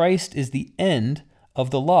 for Christ is the end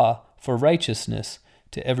of the law for righteousness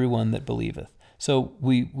to everyone that believeth. So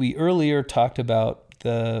we earlier talked about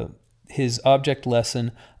his object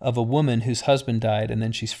lesson of a woman whose husband died and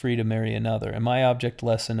then she's free to marry another. And my object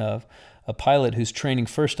lesson of a pilot who's training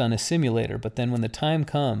first on a simulator, but then when the time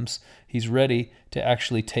comes, he's ready to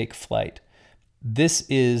actually take flight. This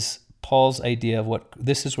is Paul's idea of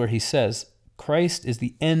this is where he says, Christ is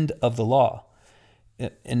the end of the law,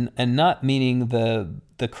 and not meaning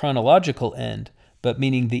the chronological end, but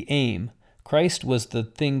meaning the aim. Christ was the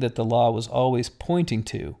thing that the law was always pointing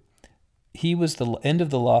to. He was the end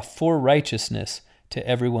of the law for righteousness to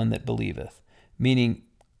everyone that believeth, meaning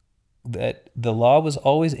that the law was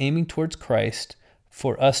always aiming towards Christ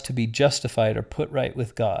for us to be justified or put right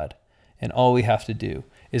with God, and all we have to do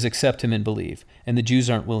is accept him and believe, and the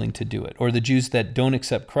Jews aren't willing to do it, or the Jews that don't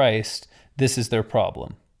accept Christ, this is their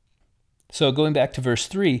problem. So going back to verse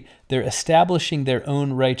 3, they're establishing their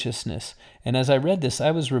own righteousness. And as I read this,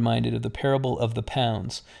 I was reminded of the parable of the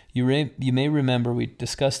pounds. You may remember we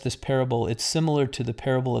discussed this parable. It's similar to the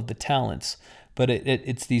parable of the talents, but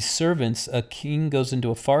it's these servants. A king goes into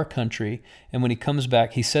a far country, and when he comes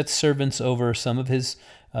back, he sets servants over some of his,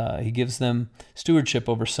 he gives them stewardship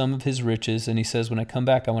over some of his riches, and he says, when I come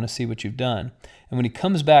back, I want to see what you've done. And when he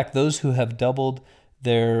comes back, those who have doubled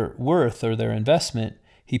their worth or their investment,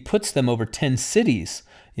 he puts them over 10 cities.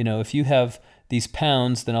 If you have these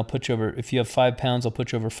pounds, then I'll put you over, if you have 5 pounds, I'll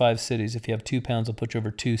put you over 5 cities. If you have 2 pounds, I'll put you over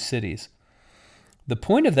 2 cities. The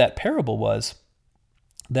point of that parable was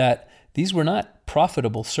that these were not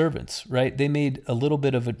profitable servants, right? They made a little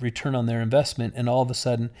bit of a return on their investment, and all of a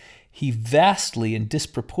sudden, he vastly and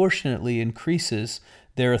disproportionately increases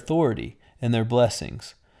their authority and their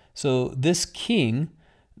blessings. So this king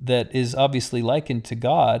that is obviously likened to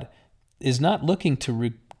God is not looking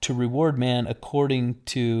to reward man according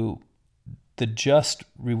to the just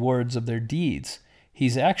rewards of their deeds.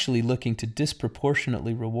 He's actually looking to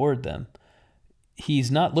disproportionately reward them. He's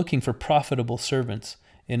not looking for profitable servants,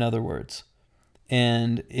 in other words.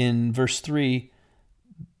 And in verse 3,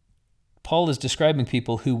 Paul is describing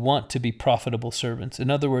people who want to be profitable servants. In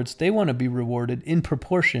other words, they want to be rewarded in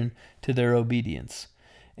proportion to their obedience.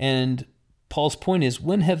 And Paul's point is,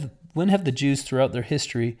 when have the Jews throughout their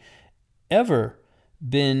history ever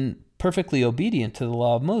been perfectly obedient to the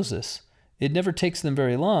law of Moses? It never takes them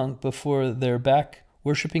very long before they're back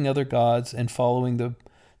worshiping other gods and following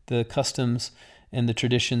the customs and the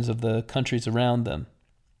traditions of the countries around them,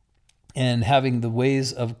 and having the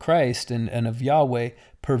ways of Christ and of Yahweh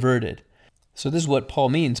perverted. So this is what Paul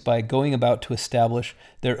means by going about to establish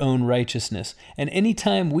their own righteousness. And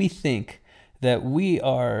anytime we think that we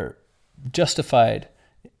are justified,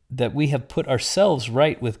 that we have put ourselves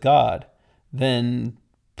right with God, then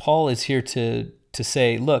Paul is here to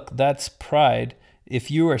say, look, that's pride.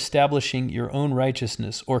 If you are establishing your own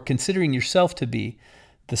righteousness or considering yourself to be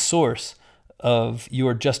the source of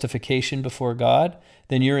your justification before God,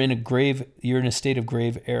 then you're in a state of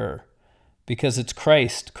grave error, because it's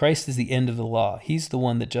Christ. Christ is the end of the law. He's the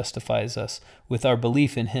one that justifies us with our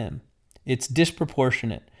belief in him. It's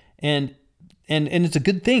disproportionate, and it's a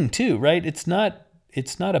good thing too, right? It's not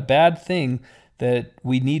a bad thing that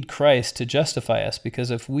we need Christ to justify us,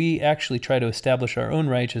 because if we actually try to establish our own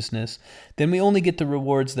righteousness, then we only get the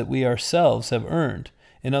rewards that we ourselves have earned.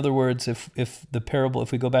 In other words, if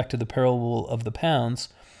we go back to the parable of the pounds,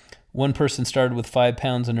 one person started with 5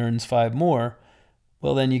 pounds and earns 5 more,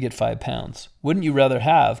 well, then you get 5 pounds. Wouldn't you rather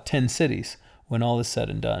have 10 cities when all is said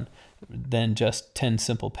and done than just 10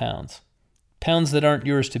 simple pounds? Pounds that aren't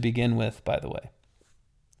yours to begin with, by the way.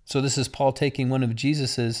 So this is Paul taking one of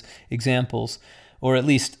Jesus's examples, or at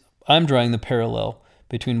least I'm drawing the parallel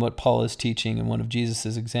between what Paul is teaching and one of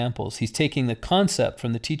Jesus's examples. He's taking the concept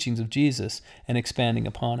from the teachings of Jesus and expanding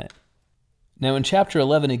upon it. Now in chapter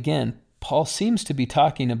 11 again, Paul seems to be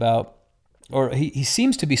talking about or he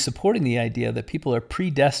seems to be supporting the idea that people are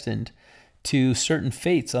predestined to certain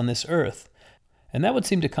fates on this earth. And that would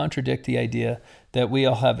seem to contradict the idea that we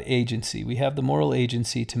all have agency. We have the moral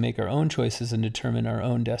agency to make our own choices and determine our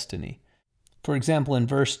own destiny. For example, in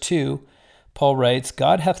verse 2, Paul writes,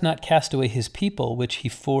 God hath not cast away his people, which he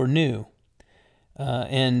foreknew.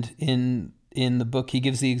 And in the book, he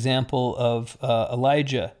gives the example of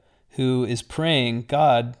Elijah, who is praying,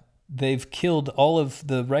 God, they've killed all of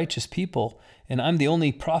the righteous people, and I'm the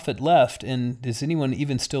only prophet left, and does anyone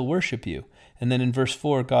even still worship you? And then in verse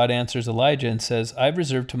 4, God answers Elijah and says, I've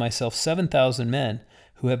reserved to myself 7,000 men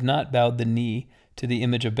who have not bowed the knee to the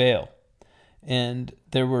image of Baal. And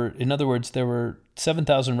there were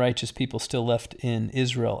 7,000 righteous people still left in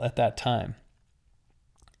Israel at that time.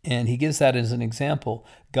 And he gives that as an example,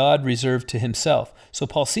 God reserved to himself. So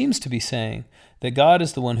Paul seems to be saying that God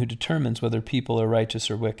is the one who determines whether people are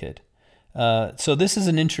righteous or wicked. So this is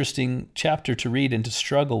an interesting chapter to read and to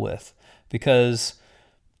struggle with, because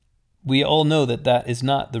we all know that that is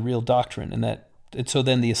not the real doctrine, and so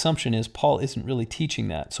then the assumption is Paul isn't really teaching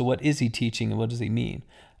that. So what is he teaching, and what does he mean?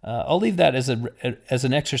 I'll leave that as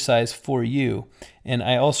an exercise for you, and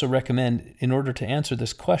I also recommend, in order to answer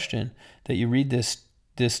this question, that you read this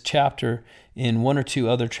chapter in one or two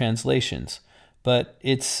other translations. But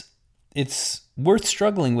it's worth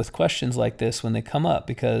struggling with questions like this when they come up,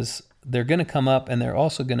 because they're going to come up, and they're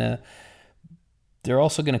also going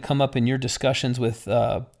to come up in your discussions with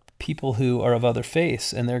people who are of other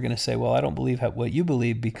faiths, and they're going to say, well, I don't believe what you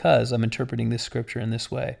believe because I'm interpreting this scripture in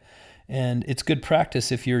this way. And it's good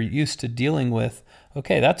practice if you're used to dealing with,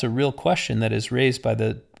 okay, that's a real question that is raised by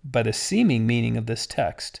the seeming meaning of this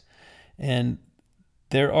text. And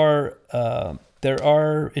there are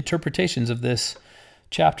interpretations of this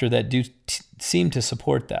chapter that do seem to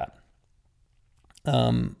support that.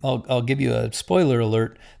 I'll give you a spoiler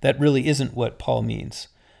alert. That really isn't what Paul means.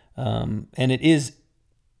 And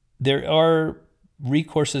there are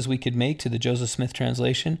recourses we could make to the Joseph Smith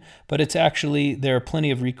translation, but there are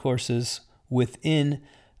plenty of recourses within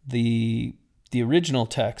the original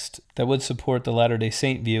text that would support the Latter-day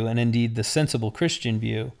Saint view, and indeed the sensible Christian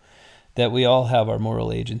view, that we all have our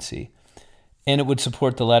moral agency. And it would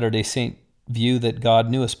support the Latter-day Saint view that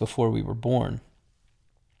God knew us before we were born.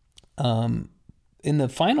 In the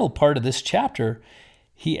final part of this chapter,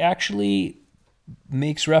 he actually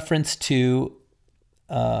makes reference to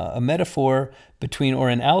a metaphor or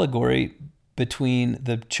an allegory between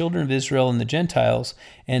the children of Israel and the Gentiles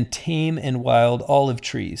and tame and wild olive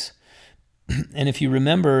trees. And if you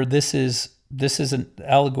remember, this is an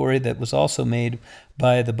allegory that was also made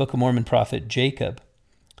by the Book of Mormon prophet Jacob.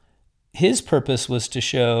 His purpose was to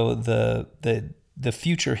show the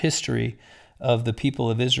future history of the people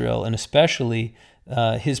of Israel, and especially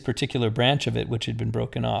his particular branch of it, which had been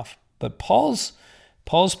broken off. But Paul's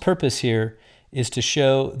purpose here is to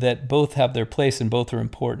show that both have their place and both are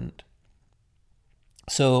important.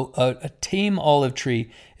 So a tame olive tree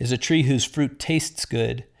is a tree whose fruit tastes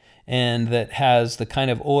good and that has the kind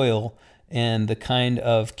of oil and the kind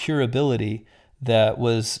of curability that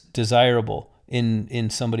was desirable in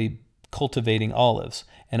somebody cultivating olives.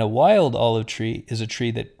 And a wild olive tree is a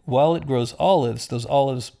tree that, while it grows olives, those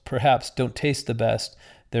olives perhaps don't taste the best.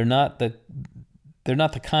 They're not the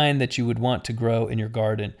kind that you would want to grow in your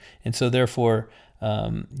garden, and so therefore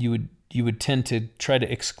you would tend to try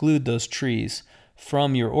to exclude those trees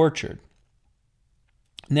from your orchard.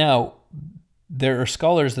 Now, there are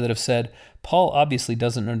scholars that have said Paul obviously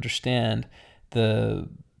doesn't understand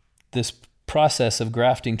this process of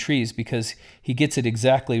grafting trees, because he gets it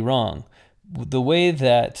exactly wrong. The way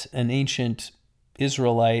that an ancient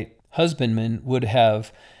Israelite husbandman would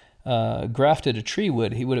have grafted a tree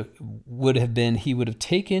he would have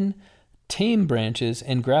taken tame branches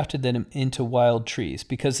and grafted them into wild trees,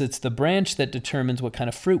 because it's the branch that determines what kind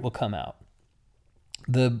of fruit will come out.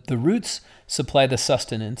 The roots supply the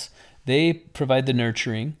sustenance, they provide the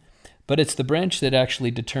nurturing, but it's the branch that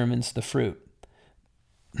actually determines the fruit.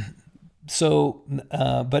 So,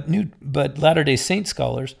 but Latter-day Saint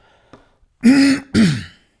scholars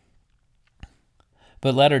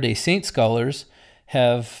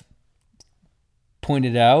have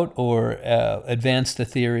pointed out or advanced the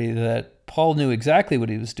theory that Paul knew exactly what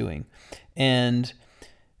he was doing, and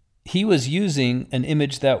he was using an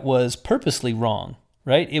image that was purposely wrong,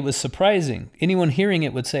 right? It was surprising. Anyone hearing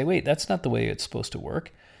it would say, wait, that's not the way it's supposed to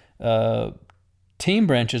work. Tame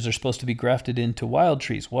branches are supposed to be grafted into wild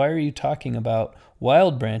trees. Why are you talking about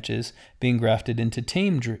wild branches being grafted into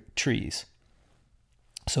tame trees?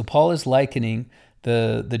 So Paul is likening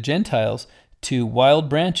the Gentiles to wild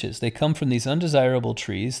branches. They come from these undesirable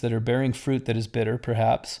trees that are bearing fruit that is bitter,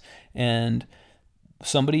 perhaps, and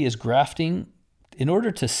somebody is grafting in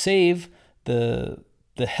order to save the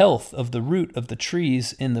health of the root of the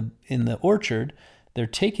trees in the orchard. They're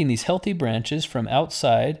taking these healthy branches from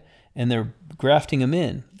outside and they're grafting them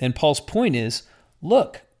in. And Paul's point is,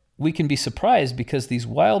 look, we can be surprised because these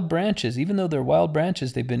wild branches, even though they're wild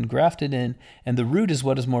branches, they've been grafted in, and the root is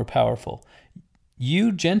what is more powerful.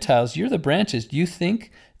 You Gentiles, you're the branches. Do you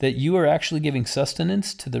think that you are actually giving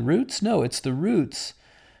sustenance to the roots? No, it's the roots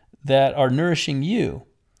that are nourishing you.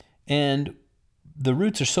 And the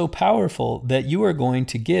roots are so powerful that you are going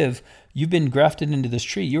to give, you've been grafted into this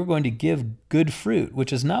tree, you're going to give good fruit,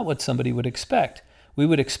 which is not what somebody would expect. We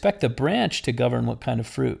would expect a branch to govern what kind of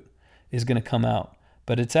fruit is going to come out,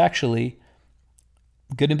 but it's actually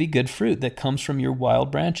going to be good fruit that comes from your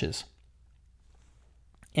wild branches.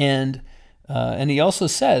 And he also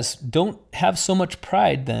says, don't have so much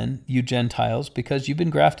pride then, you Gentiles, because you've been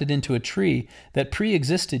grafted into a tree that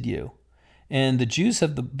pre-existed you. And the Jews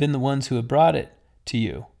have been the ones who have brought it to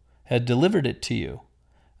you, had delivered it to you.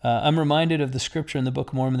 I'm reminded of the scripture in the Book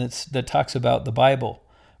of Mormon that talks about the Bible,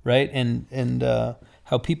 right? And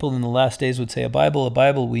how people in the last days would say, a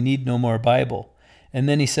Bible, we need no more Bible. And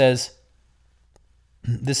then he says,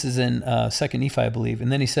 this is in 2 Nephi, I believe,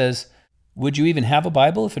 and then he says, would you even have a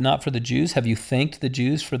Bible if not for the Jews? Have you thanked the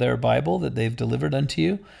Jews for their Bible that they've delivered unto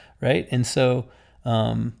you, right? And so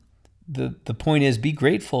the point is, be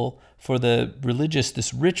grateful for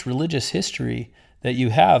this rich religious history that you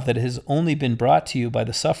have that has only been brought to you by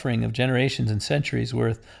the suffering of generations and centuries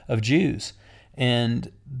worth of Jews.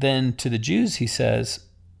 And then to the Jews, he says,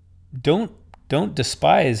 don't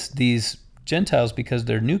despise these Gentiles because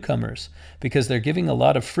they're newcomers, because they're giving a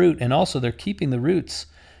lot of fruit, and also they're keeping the roots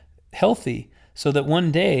healthy so that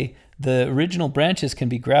one day the original branches can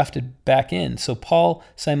be grafted back in. So Paul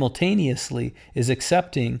simultaneously is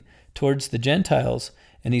accepting towards the Gentiles,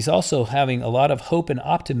 and he's also having a lot of hope and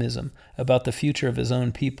optimism about the future of his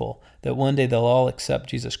own people, that one day they'll all accept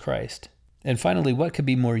Jesus Christ. And finally, what could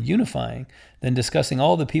be more unifying than discussing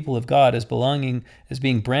all the people of God as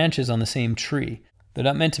being branches on the same tree? They're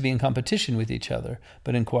not meant to be in competition with each other,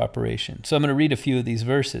 but in cooperation. So I'm going to read a few of these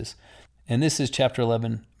verses. And this is chapter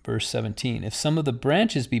 11, verse 17. If some of the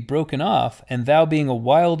branches be broken off, and thou being a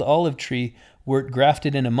wild olive tree wert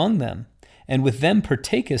grafted in among them, and with them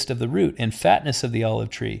partakest of the root and fatness of the olive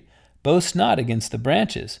tree, boast not against the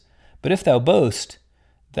branches. But if thou boast,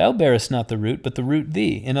 thou bearest not the root, but the root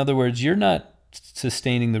thee. In other words, you're not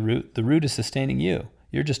sustaining the root is sustaining you.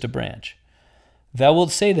 You're just a branch. Thou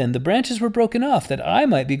wilt say then, the branches were broken off, that I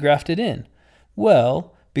might be grafted in.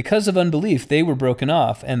 Well, because of unbelief they were broken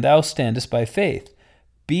off, and thou standest by faith.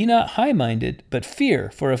 Be not high-minded, but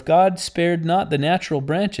fear, for if God spared not the natural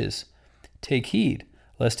branches, take heed,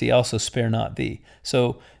 lest he also spare not thee.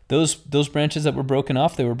 So those branches that were broken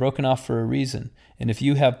off, they were broken off for a reason. And if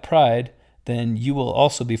you have pride, then you will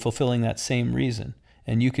also be fulfilling that same reason,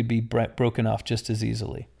 and you could be broken off just as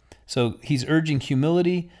easily. So he's urging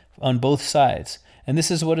humility on both sides, and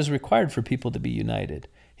this is what is required for people to be united.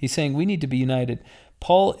 He's saying we need to be united.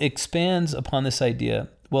 Paul expands upon this idea.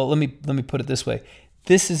 Well, let me put it this way.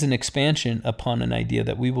 This is an expansion upon an idea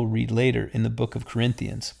that we will read later in the book of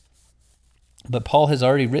Corinthians. But Paul has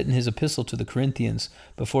already written his epistle to the Corinthians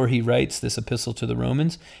before he writes this epistle to the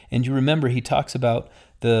Romans. And you remember he talks about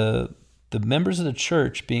the members of the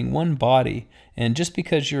church being one body. And just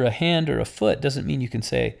because you're a hand or a foot doesn't mean you can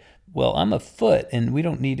say, well, I'm a foot and we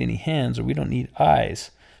don't need any hands or we don't need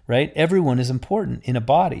eyes, right? Everyone is important in a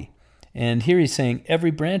body. And here he's saying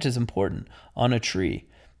every branch is important on a tree.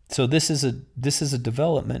 So this is a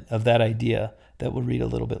development of that idea that we'll read a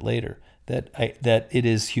little bit later, that it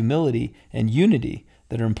is humility and unity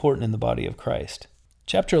that are important in the body of Christ.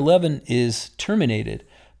 Chapter 11 is terminated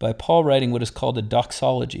by Paul writing what is called a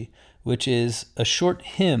doxology, which is a short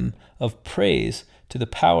hymn of praise to the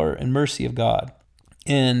power and mercy of God.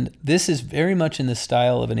 And this is very much in the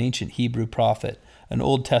style of an ancient Hebrew prophet, an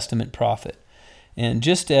Old Testament prophet. And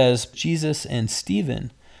just as Jesus and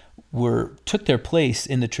Stephen took their place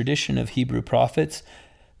in the tradition of Hebrew prophets,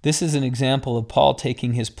 this is an example of Paul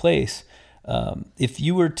taking his place. If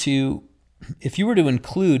you were to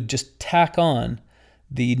include, just tack on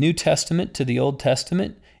the New Testament to the Old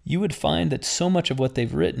Testament, you would find that so much of what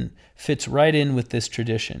they've written fits right in with this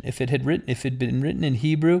tradition. If it had been written in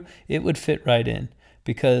Hebrew, it would fit right in,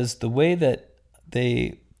 because the way that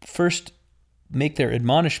they first make their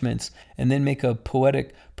admonishments and then make a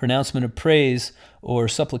poetic pronouncement of praise or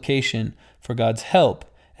supplication for God's help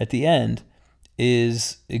at the end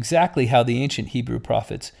is exactly how the ancient Hebrew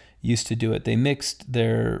prophets used to do it. They mixed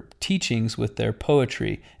their teachings with their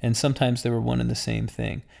poetry, and sometimes they were one and the same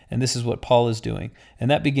thing. And this is what Paul is doing.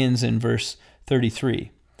 And that begins in verse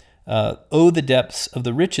 33. Oh, the depths of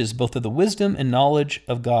the riches, both of the wisdom and knowledge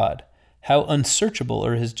of God. How unsearchable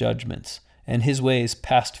are his judgments, and his ways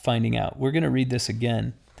past finding out. We're going to read this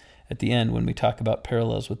again at the end when we talk about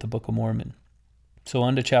parallels with the Book of Mormon. So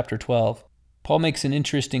on to chapter 12. Paul makes an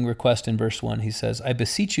interesting request in verse 1. He says, I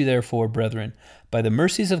beseech you therefore, brethren, by the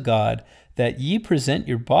mercies of God, that ye present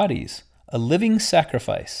your bodies a living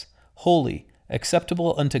sacrifice, holy,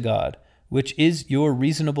 acceptable unto God, which is your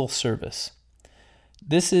reasonable service.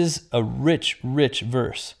 This is a rich, rich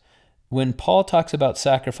verse. When Paul talks about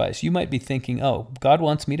sacrifice, you might be thinking, oh, God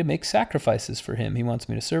wants me to make sacrifices for him. He wants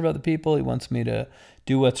me to serve other people. He wants me to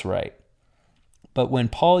do what's right. But when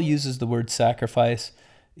Paul uses the word sacrifice,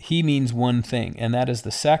 he means one thing, and that is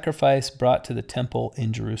the sacrifice brought to the temple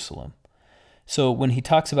in Jerusalem. So when he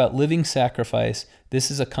talks about living sacrifice, this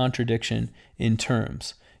is a contradiction in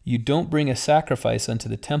terms. You don't bring a sacrifice unto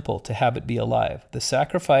the temple to have it be alive. The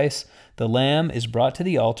sacrifice, the lamb, is brought to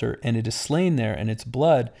the altar, and it is slain there, and its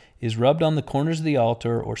blood is rubbed on the corners of the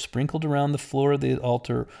altar, or sprinkled around the floor of the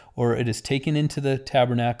altar, or it is taken into the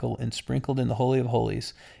tabernacle and sprinkled in the Holy of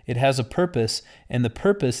Holies. It has a purpose, and the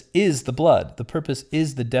purpose is the blood. The purpose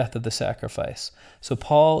is the death of the sacrifice. So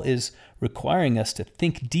Paul is requiring us to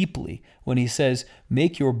think deeply when he says,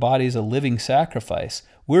 make your bodies a living sacrifice.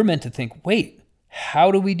 We're meant to think, wait,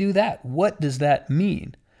 how do we do that? What does that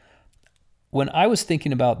mean? When I was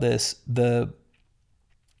thinking about this, the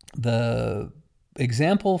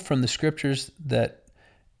example from the scriptures that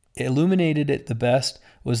illuminated it the best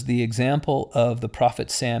was the example of the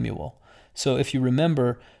prophet Samuel. So if you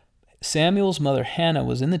remember, Samuel's mother Hannah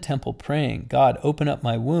was in the temple praying, God, open up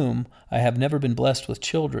my womb. I have never been blessed with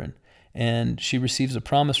children. And she receives a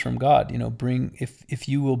promise from God, if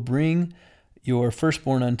you will bring your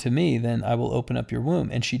firstborn unto me, then I will open up your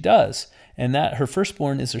womb. And she does. And that her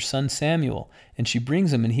firstborn is her son Samuel. And she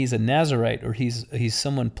brings him, and he's a Nazirite, or he's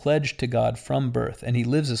someone pledged to God from birth. And he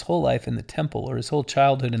lives his whole life in the temple, or his whole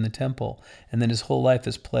childhood in the temple. And then his whole life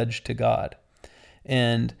is pledged to God.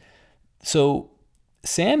 And so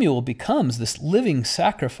Samuel becomes this living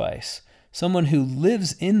sacrifice, someone who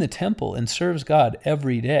lives in the temple and serves God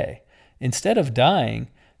every day. Instead of dying,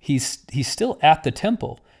 he's still at the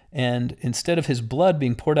temple. And instead of his blood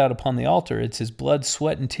being poured out upon the altar, it's his blood,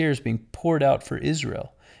 sweat, and tears being poured out for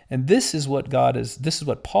Israel. And this is what God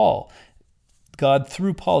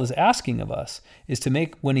through Paul is asking of us, is to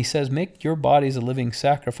make, when he says, make your bodies a living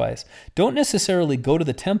sacrifice, don't necessarily go to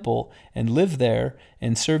the temple and live there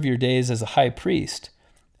and serve your days as a high priest.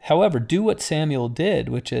 However, do what Samuel did,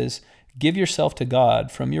 which is give yourself to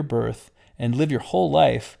God from your birth and live your whole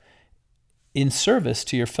life in service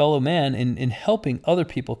to your fellow man, in helping other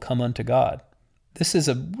people come unto God. This is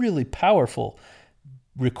a really powerful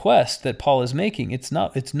request that Paul is making. It's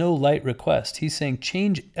no light request. He's saying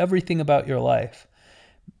change everything about your life.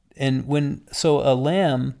 And so a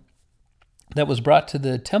lamb that was brought to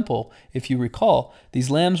the temple, if you recall, these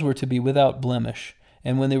lambs were to be without blemish.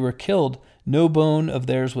 And when they were killed, no bone of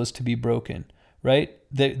theirs was to be broken, right?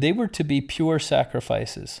 They were to be pure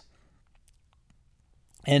sacrifices.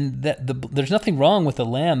 And there's nothing wrong with a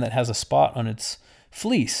lamb that has a spot on its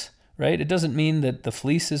fleece, right? It doesn't mean that the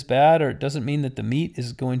fleece is bad, or it doesn't mean that the meat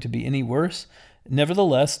is going to be any worse.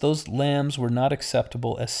 Nevertheless, those lambs were not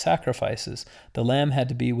acceptable as sacrifices. The lamb had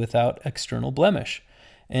to be without external blemish.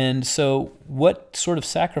 And so what sort of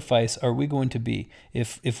sacrifice are we going to be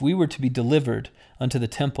if we were to be delivered unto the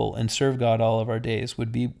temple and serve God all of our days?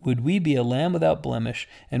 Would we be a lamb without blemish,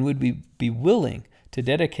 and would we be willing to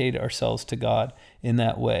dedicate ourselves to God in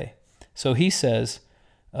that way? So he says,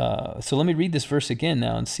 so let me read this verse again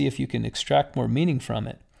now and see if you can extract more meaning from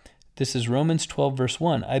it. This is Romans 12, verse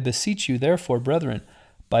 1. I beseech you, therefore, brethren,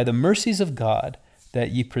 by the mercies of God,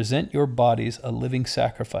 that ye present your bodies a living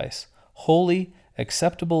sacrifice, holy,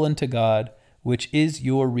 acceptable unto God, which is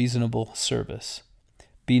your reasonable service.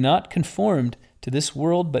 Be not conformed to this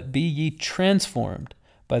world, but be ye transformed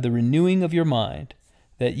by the renewing of your mind,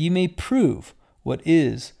 that ye may prove what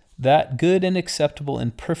is that good and acceptable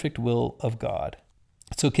and perfect will of God.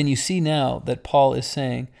 So can you see now that Paul is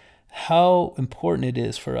saying how important it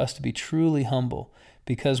is for us to be truly humble,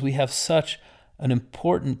 because we have such an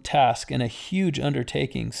important task and a huge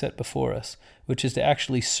undertaking set before us, which is to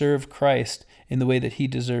actually serve Christ in the way that he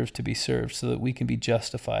deserves to be served, so that we can be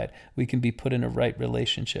justified, we can be put in a right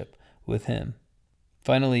relationship with him.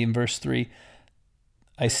 Finally, in verse 3,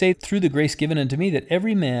 I say through the grace given unto me, that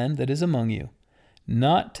every man that is among you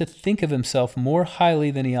not to think of himself more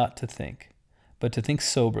highly than he ought to think, but to think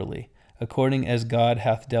soberly, according as God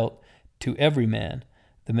hath dealt to every man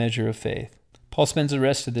the measure of faith. Paul spends the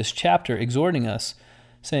rest of this chapter exhorting us,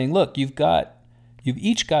 saying, look, you've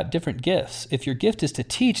each got different gifts. If your gift is to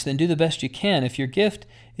teach, then do the best you can. If your gift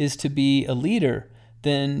is to be a leader,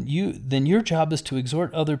 then your job is to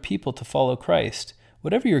exhort other people to follow Christ.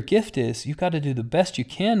 Whatever your gift is, you've got to do the best you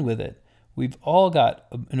can with it. We've all got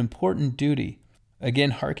an important duty.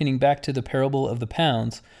 Again, hearkening back to the parable of the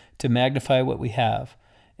pounds, to magnify what we have.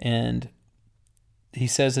 And he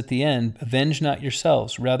says at the end, avenge not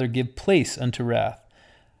yourselves, rather give place unto wrath.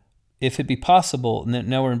 If it be possible, and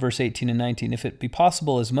now we're in verse 18 and 19, if it be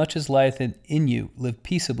possible, as much as lieth in you, live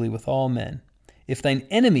peaceably with all men. If thine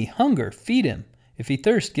enemy hunger, feed him. If he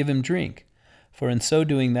thirst, give him drink. For in so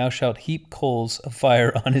doing thou shalt heap coals of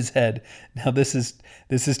fire on his head. Now this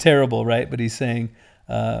is terrible, right? But he's saying,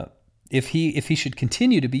 if he should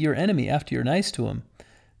continue to be your enemy after you're nice to him,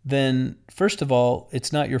 then first of all,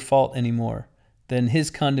 it's not your fault anymore. Then his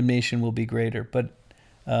condemnation will be greater. But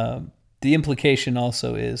the implication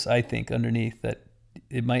also is, I think, underneath that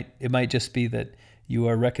it might just be that you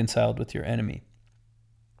are reconciled with your enemy.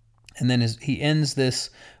 And then he ends this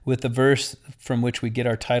with the verse from which we get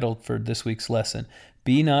our title for this week's lesson: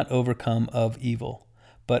 "Be not overcome of evil,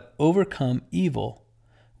 but overcome evil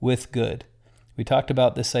with good." We talked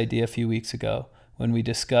about this idea a few weeks ago when we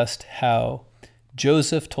discussed how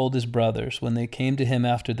Joseph told his brothers when they came to him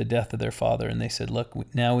after the death of their father, and they said, look,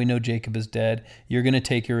 now we know Jacob is dead. You're going to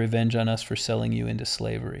take your revenge on us for selling you into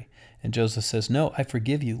slavery. And Joseph says, no, I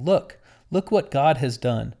forgive you. Look what God has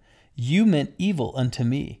done. You meant evil unto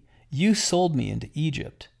me. You sold me into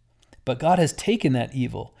Egypt. But God has taken that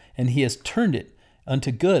evil and he has turned it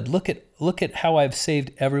unto good. Look at how I've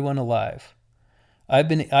saved everyone alive. I've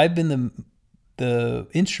been the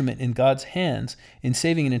instrument in God's hands in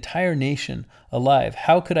saving an entire nation alive.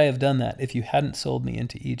 How could I have done that if you hadn't sold me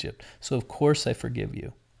into Egypt? So of course I forgive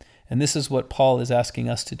you. And this is what Paul is asking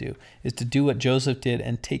us to do, is to do what Joseph did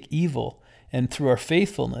and take evil and through our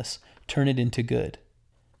faithfulness turn it into good.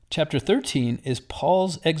 Chapter 13 is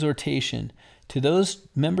Paul's exhortation to those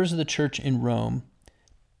members of the church in Rome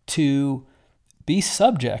to be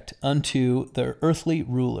subject unto their earthly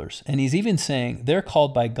rulers. And he's even saying they're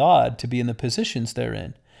called by God to be in the positions they're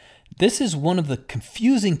in. This is one of the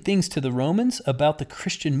confusing things to the Romans about the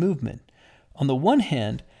Christian movement. On the one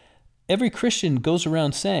hand, every Christian goes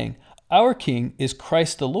around saying, our king is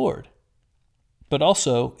Christ the Lord, but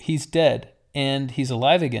also he's dead and he's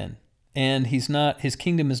alive again, and his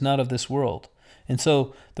kingdom is not of this world. And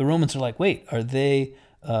so the Romans are like, wait, are they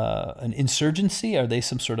an insurgency? Are they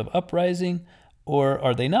some sort of uprising? Or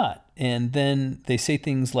are they not? And then they say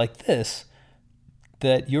things like this,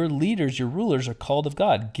 that your leaders, your rulers are called of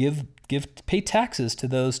God. Pay taxes to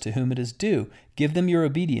those to whom it is due. Give them your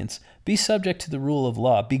obedience. Be subject to the rule of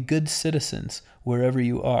law. Be good citizens wherever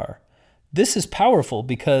you are. This is powerful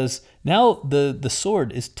because now the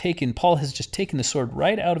sword is taken. Paul has just taken the sword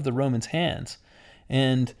right out of the Romans' hands.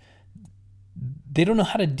 And they don't know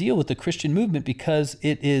how to deal with the Christian movement because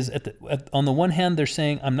it is, on the one hand, they're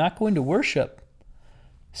saying, I'm not going to worship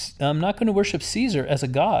Caesar as a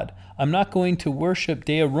god. I'm not going to worship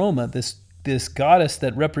Dea Roma, this goddess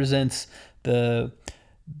that represents the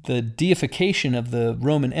deification of the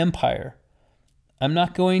Roman Empire. I'm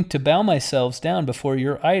not going to bow myself down before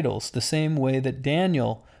your idols, the same way that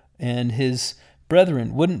Daniel and his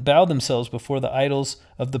brethren wouldn't bow themselves before the idols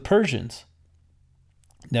of the Persians.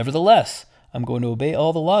 Nevertheless, I'm going to obey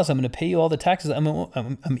all the laws. I'm going to pay you all the taxes.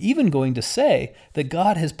 I'm even going to say that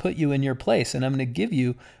God has put you in your place, and I'm going to give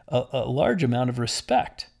you a large amount of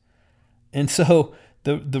respect. And so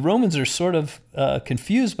the Romans are sort of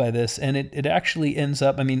confused by this, and it actually ends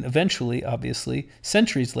up, eventually, obviously,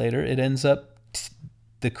 centuries later,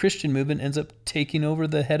 the Christian movement ends up taking over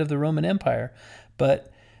the head of the Roman Empire.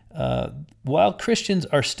 But while Christians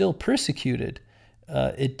are still persecuted,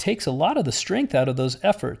 it takes a lot of the strength out of those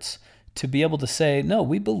efforts to be able to say, no,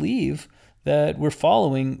 we believe that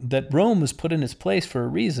that Rome was put in its place for a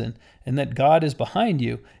reason, and that God is behind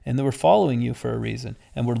you, and that we're following you for a reason,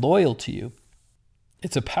 and we're loyal to you.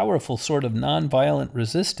 It's a powerful sort of nonviolent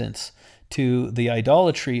resistance to the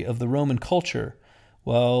idolatry of the Roman culture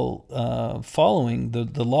while following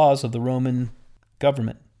the laws of the Roman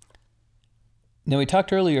government. Now, we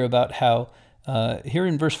talked earlier about how, here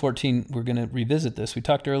in verse 14, we're going to revisit this. We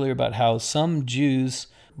talked earlier about how some Jews,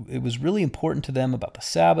 it was really important to them about the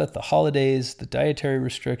Sabbath, the holidays, the dietary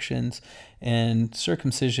restrictions, and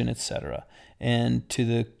circumcision, etc. And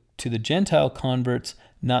to the Gentile converts,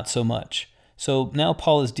 not so much. So now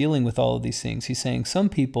Paul is dealing with all of these things. He's saying some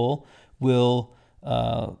people will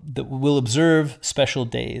that will observe special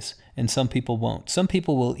days, and some people won't. Some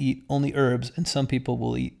people will eat only herbs, and some people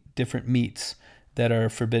will eat different meats that are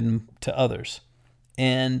forbidden to others.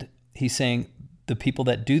 And he's saying the people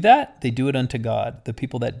that do that, they do it unto God. The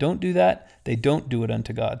people that don't do that, they don't do it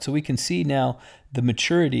unto God. So we can see now the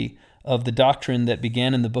maturity of the doctrine that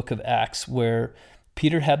began in the book of Acts, where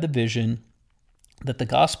Peter had the vision that the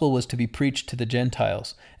gospel was to be preached to the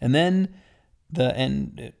Gentiles. And then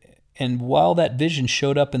and while that vision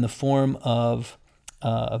showed up in the form of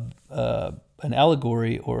an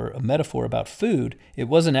allegory or a metaphor about food, it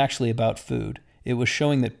wasn't actually about food. It was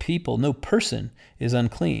showing that no person is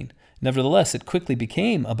unclean. Nevertheless, it quickly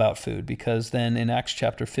became about food, because then in Acts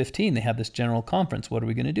chapter 15, they had this general conference. What are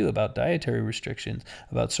we going to do about dietary restrictions,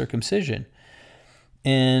 about circumcision?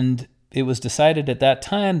 And it was decided at that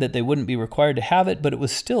time that they wouldn't be required to have it, but it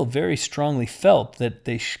was still very strongly felt that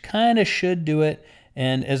they kind of should do it.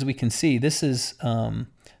 And as we can see, this is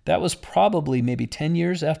that was probably maybe 10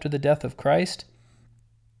 years after the death of Christ.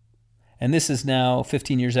 And this is now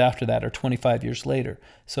 15 years after that, or 25 years later.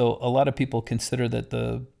 So a lot of people consider that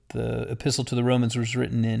the epistle to the Romans was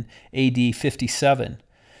written in AD 57.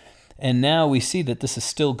 And now we see that this is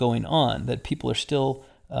still going on, that people are still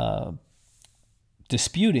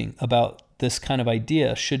disputing about this kind of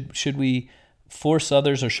idea. Should we force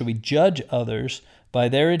others, or should we judge others by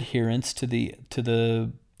their adherence to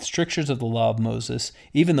the strictures of the law of Moses,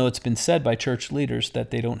 even though it's been said by church leaders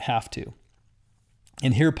that they don't have to?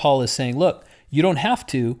 And here Paul is saying, look, you don't have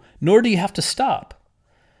to, nor do you have to stop.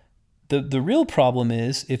 The real problem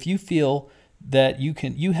is if you feel that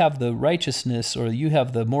you have the righteousness, or you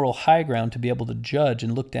have the moral high ground to be able to judge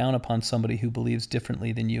and look down upon somebody who believes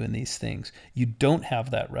differently than you in these things. You don't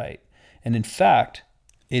have that right. And in fact,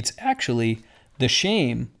 it's actually the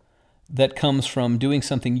shame that comes from doing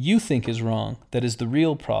something you think is wrong that is the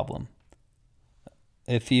real problem.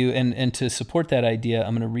 And to support that idea,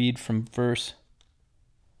 I'm going to read from verse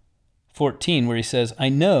 14, where he says, I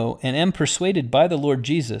know and am persuaded by the Lord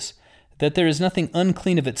Jesus that there is nothing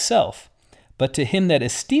unclean of itself, but to him that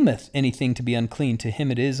esteemeth anything to be unclean, to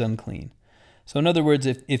him it is unclean. So in other words,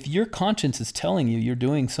 if your conscience is telling you you're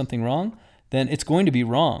doing something wrong, then it's going to be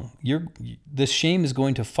wrong. This shame is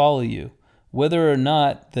going to follow you, whether or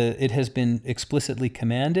not it has been explicitly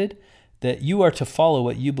commanded that you are to follow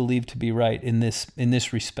what you believe to be right in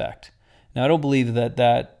this respect. Now, I don't believe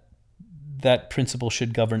that principle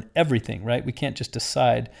should govern everything, right? We can't just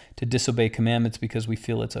decide to disobey commandments because we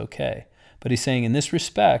feel it's okay. But he's saying in this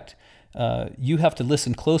respect, you have to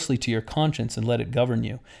listen closely to your conscience and let it govern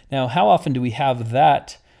you. Now, how often do we have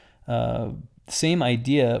that same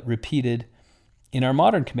idea repeated in our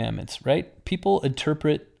modern commandments, right? People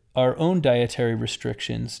interpret our own dietary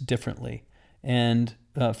restrictions differently. And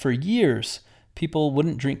for years, people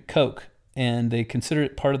wouldn't drink Coke, and they consider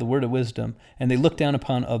it part of the word of wisdom, and they look down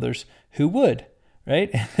upon others who would, right?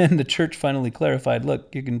 And the church finally clarified,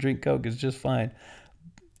 look, you can drink Coke, it's just fine.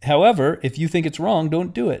 However, if you think it's wrong,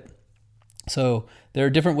 don't do it. So there are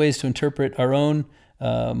different ways to interpret our own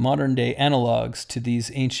modern day analogs to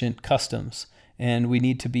these ancient customs. And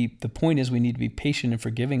the point is we need to be patient and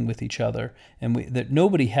forgiving with each other, and that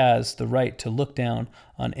nobody has the right to look down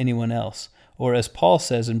on anyone else. Or as Paul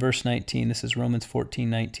says in verse 19, this is Romans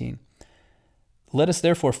 14:19, let us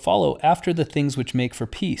therefore follow after the things which make for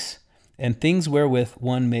peace, and things wherewith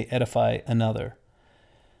one may edify another.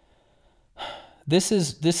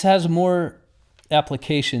 This has more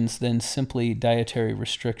applications than simply dietary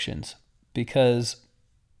restrictions, because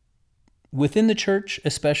within the church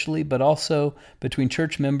especially, but also between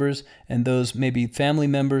church members and those maybe family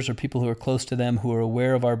members or people who are close to them who are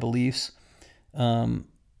aware of our beliefs,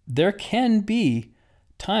 there can be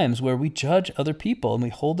times where we judge other people and we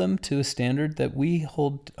hold them to a standard that we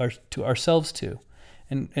hold to ourselves to.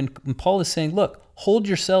 And Paul is saying, look, hold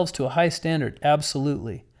yourselves to a high standard,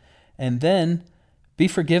 absolutely. And then be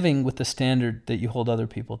forgiving with the standard that you hold other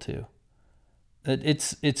people to.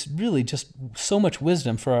 It's really just so much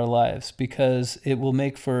wisdom for our lives, because it will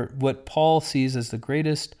make for what Paul sees as the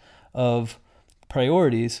greatest of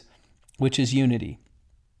priorities, which is unity.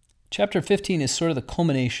 Chapter 15 is sort of the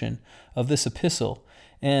culmination of this epistle.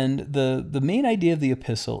 And the main idea of the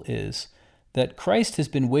epistle is that Christ has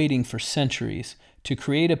been waiting for centuries to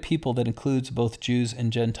create a people that includes both Jews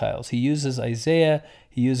and Gentiles. He uses Isaiah,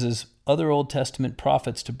 he uses other Old Testament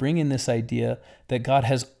prophets to bring in this idea that God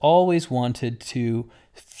has always wanted to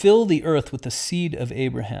fill the earth with the seed of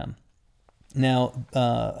Abraham. Now,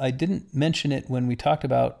 I didn't mention it when we talked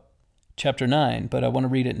about chapter 9, but I want to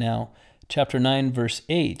read it now. Chapter 9, verse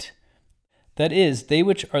 8. That is, they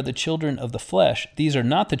which are the children of the flesh, these are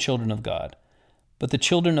not the children of God, but the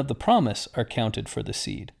children of the promise are counted for the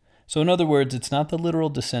seed. So in other words, it's not the literal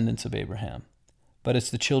descendants of Abraham, but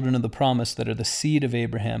it's the children of the promise that are the seed of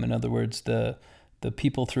Abraham. In other words, the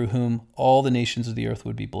people through whom all the nations of the earth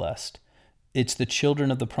would be blessed. It's the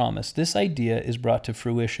children of the promise. This idea is brought to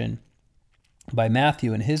fruition by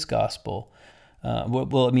Matthew in his gospel. It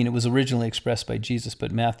was originally expressed by Jesus,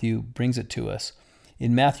 but Matthew brings it to us.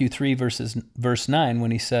 In Matthew 3, verse 9,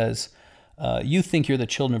 when he says, you think you're the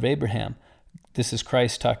children of Abraham. This is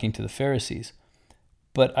Christ talking to the Pharisees.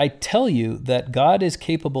 But I tell you that God is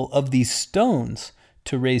capable of these stones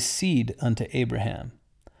to raise seed unto Abraham.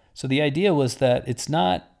 So the idea was that it's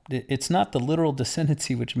not the literal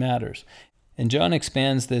descendancy which matters. And John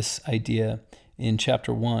expands this idea in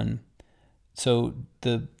chapter 1. So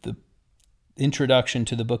the introduction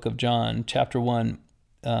to the book of John, chapter 1,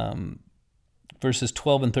 verses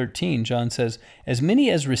 12 and 13, John says, as many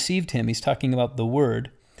as received him, he's talking about the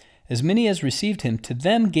Word, as many as received him, to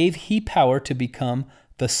them gave he power to become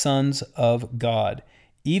the sons of God,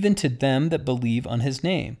 even to them that believe on his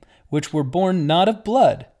name, which were born not of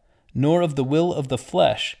blood, nor of the will of the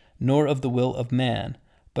flesh, nor of the will of man,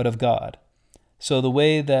 but of God. So the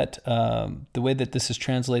way that this is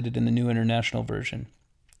translated in the New International Version,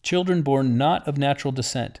 children born not of natural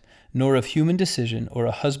descent, nor of human decision or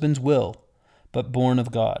a husband's will, but born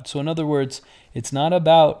of God. So in other words, it's not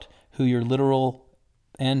about who your literal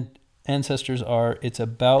ancestors are. It's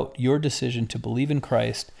about your decision to believe in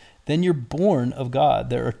Christ. Then you're born of God.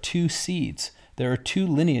 There are two seeds. There are two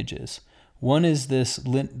lineages. One is this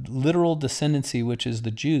literal descendancy, which is the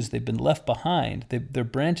Jews. They've been left behind. Their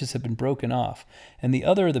branches have been broken off. And the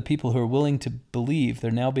other are the people who are willing to believe. They're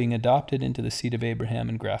now being adopted into the seed of Abraham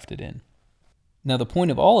and grafted in. Now, the point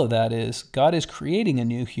of all of that is God is creating a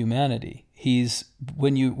new humanity.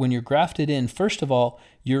 When you're grafted in, first of all,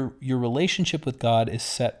 your relationship with God is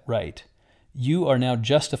set right. You are now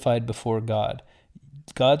justified before God.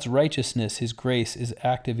 God's righteousness, his grace, is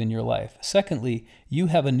active in your life. Secondly, you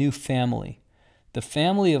have a new family. The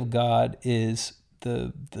family of God is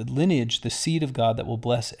the lineage, the seed of God that will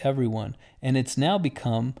bless everyone. And it's now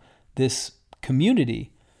become this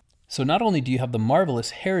community. So not only do you have the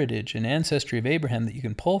marvelous heritage and ancestry of Abraham that you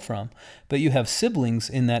can pull from, but you have siblings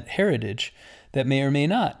in that heritage that may or may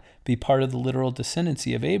not be part of the literal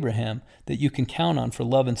descendancy of Abraham that you can count on for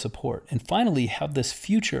love and support. And finally, have this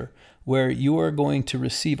future where you are going to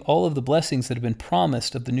receive all of the blessings that have been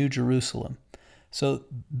promised of the New Jerusalem. So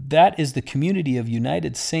that is the community of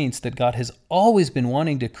united saints that God has always been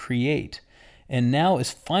wanting to create, and now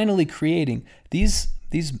is finally creating. These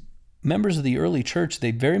members of the early church, they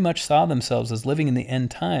very much saw themselves as living in the end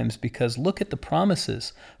times, because look at the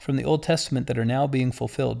promises from the Old Testament that are now being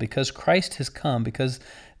fulfilled. Because Christ has come, because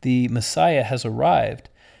the Messiah has arrived,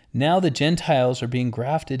 now the Gentiles are being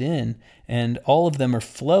grafted in, and all of them are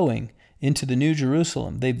flowing into the New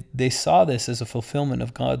Jerusalem. They saw this as a fulfillment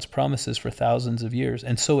of God's promises for thousands of years,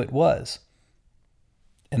 and so it was.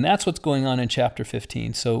 And that's what's going on in chapter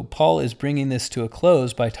 15. So Paul is bringing this to a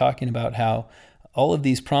close by talking about how all of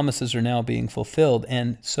these promises are now being fulfilled.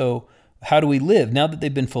 And so how do we live? Now that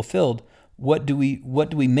they've been fulfilled, what do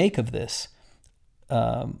we make of this?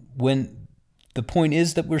 When the point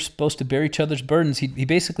is that we're supposed to bear each other's burdens, he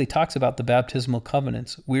basically talks about the baptismal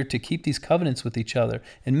covenants. We're to keep these covenants with each other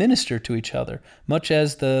and minister to each other, much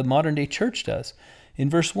as the modern day church does. In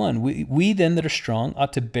verse 1, we then that are strong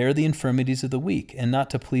ought to bear the infirmities of the weak, and not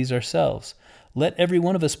to please ourselves. Let every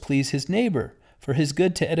one of us please his neighbor, for his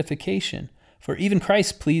good to edification. For even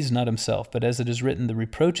Christ pleased not himself, but as it is written, the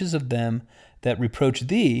reproaches of them that reproach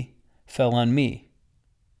thee fell on me.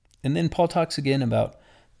 And then Paul talks again about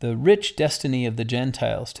the rich destiny of the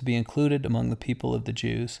Gentiles to be included among the people of the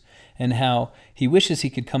Jews, and how he wishes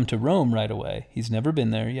he could come to Rome right away. He's never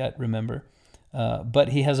been there yet, remember. But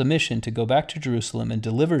he has a mission to go back to Jerusalem and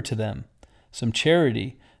deliver to them some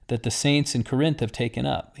charity that the saints in Corinth have taken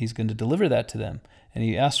up. He's going to deliver that to them. And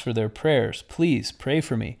he asks for their prayers. Please pray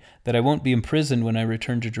for me that I won't be imprisoned when I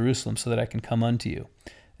return to Jerusalem, so that I can come unto you.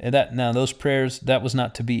 And those prayers, that was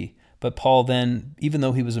not to be. But Paul then, even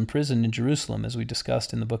though he was imprisoned in Jerusalem, as we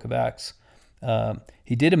discussed in the book of Acts,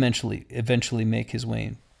 he did eventually make his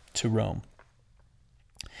way to Rome.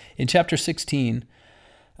 In chapter 16,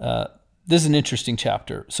 this is an interesting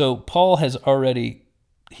chapter. So Paul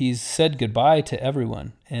he's said goodbye to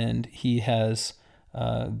everyone, and he has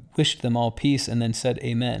wished them all peace and then said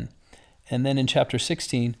amen. And then in chapter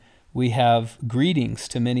 16, we have greetings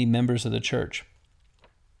to many members of the church.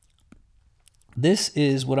 This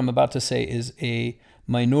is what I'm about to say is a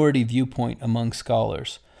minority viewpoint among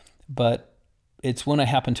scholars, but it's one I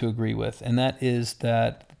happen to agree with, and that is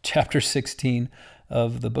that chapter 16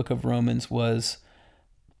 of the book of Romans was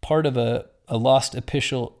part of a lost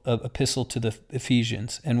epistle to the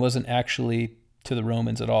Ephesians and wasn't actually to the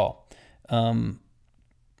Romans at all.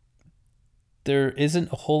 There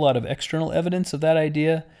isn't a whole lot of external evidence of that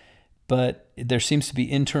idea, but there seems to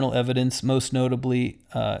be internal evidence, most notably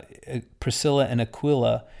Priscilla and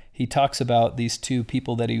Aquila. He talks about these two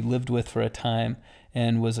people that he lived with for a time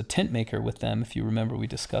and was a tent maker with them. If you remember, we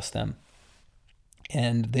discussed them.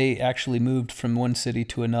 And they actually moved from one city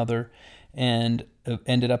to another and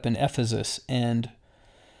ended up in Ephesus. And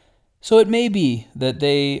so it may be that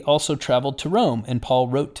they also traveled to Rome and Paul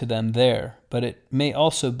wrote to them there. But it may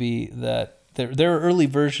also be that there are early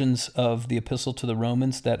versions of the Epistle to the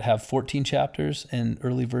Romans that have 14 chapters and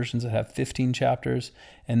early versions that have 15 chapters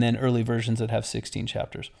and then early versions that have 16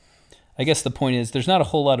 chapters. I guess the point is there's not a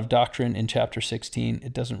whole lot of doctrine in chapter 16.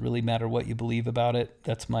 It doesn't really matter what you believe about it.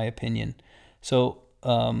 That's my opinion. So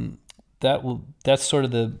that's sort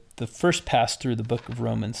of the first pass through the book of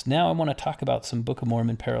Romans. Now I want to talk about some Book of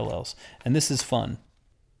Mormon parallels, and this is fun.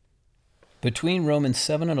 Between Romans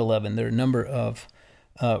 7 and 11, there are a number of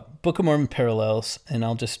Book of Mormon parallels, and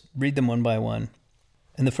I'll just read them one by one.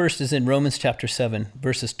 And the first is in Romans chapter 7,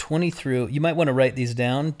 verses 20 through, you might want to write these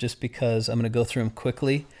down just because I'm going to go through them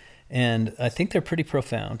quickly, and I think they're pretty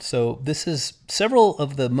profound. So this is several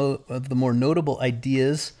of the more notable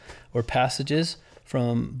ideas or passages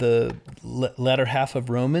from the latter half of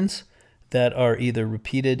Romans that are either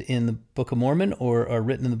repeated in the Book of Mormon or are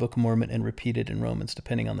written in the Book of Mormon and repeated in Romans,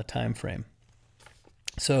 depending on the time frame.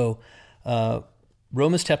 So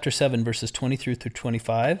Romans chapter 7, verses 23 through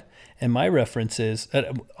 25, and my reference is,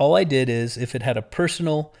 all I did is, if it had a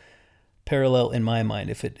personal parallel in my mind,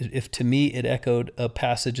 if to me it echoed a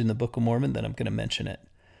passage in the Book of Mormon, then I'm going to mention it.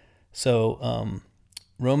 So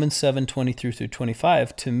Romans 7, 23 through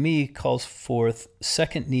 25, to me calls forth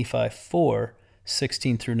 2 Nephi 4,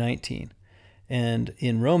 16 through 19. And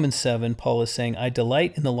in Romans 7, Paul is saying, I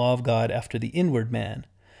delight in the law of God after the inward man,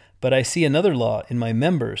 but I see another law in my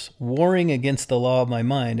members, warring against the law of my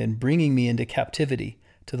mind and bringing me into captivity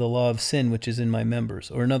to the law of sin which is in my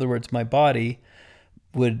members. Or in other words, my body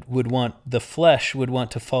the flesh would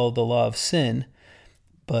want to follow the law of sin,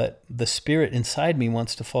 but the spirit inside me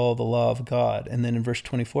wants to follow the law of God. And then in verse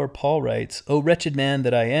 24, Paul writes, O wretched man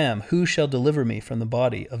that I am, who shall deliver me from the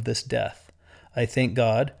body of this death? I thank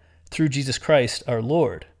God through Jesus Christ our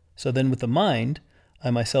Lord. So then with the mind, I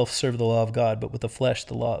myself serve the law of God, but with the flesh,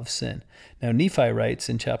 the law of sin. Now Nephi writes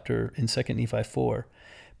in 2 Nephi 4,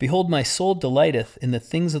 Behold, my soul delighteth in the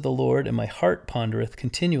things of the Lord, and my heart pondereth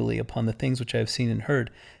continually upon the things which I have seen and heard.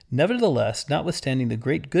 Nevertheless, notwithstanding the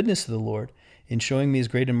great goodness of the Lord, in showing me his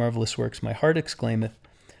great and marvelous works, my heart exclaimeth,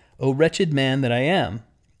 O wretched man that I am!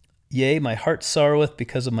 Yea, my heart sorroweth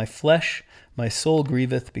because of my flesh, my soul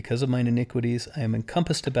grieveth because of mine iniquities. I am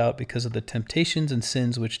encompassed about because of the temptations and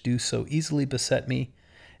sins which do so easily beset me.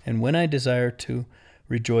 And when I desire to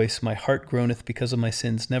rejoice, my heart groaneth because of my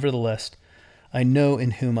sins. Nevertheless, I know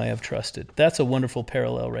in whom I have trusted. That's a wonderful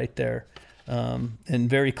parallel right there. And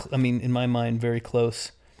in my mind, very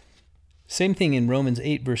close. Same thing in Romans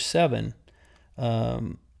 8, verse 7.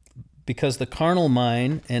 Because the carnal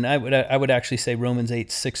mind, and I would actually say Romans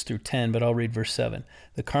 8, 6 through 10, but I'll read verse 7.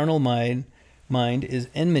 The carnal mind is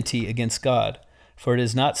enmity against God, for it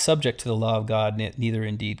is not subject to the law of God, neither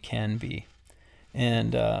indeed can be.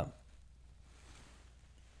 And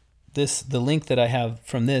the link that I have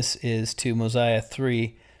from this is to Mosiah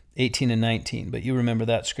 3, 18 and 19. But you remember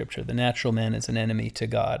that scripture. The natural man is an enemy to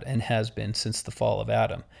God and has been since the fall of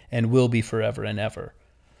Adam and will be forever and ever.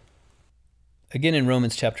 Again in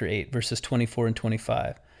Romans chapter 8, verses 24 and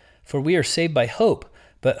 25. For we are saved by hope,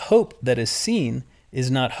 but hope that is seen is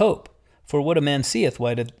not hope. For what a man seeth,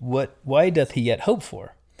 why doth he yet hope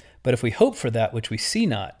for? But if we hope for that which we see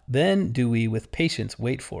not, then do we with patience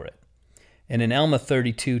wait for it. And in Alma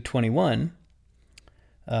 32:21,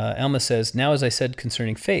 Alma says, Now as I said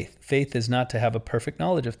concerning faith, faith is not to have a perfect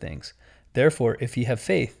knowledge of things. Therefore, if ye have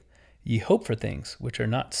faith, ye hope for things which are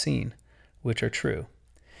not seen, which are true.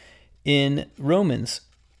 In Romans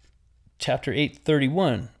chapter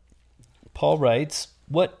 8:31, Paul writes,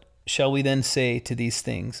 What shall we then say to these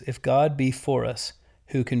things? If God be for us,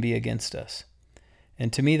 who can be against us?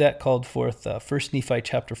 And to me that called forth 1 Nephi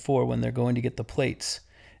chapter 4 when they're going to get the plates.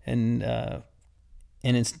 And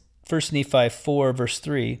in 1 Nephi 4 verse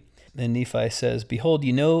 3, then Nephi says, Behold,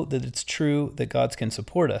 ye know that it's true that gods can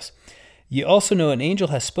support us. Ye also know an angel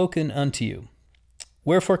has spoken unto you.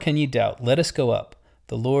 Wherefore can ye doubt? Let us go up.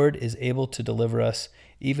 The Lord is able to deliver us,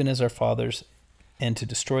 even as our fathers, and to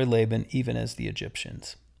destroy Laban, even as the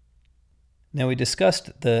Egyptians. Now we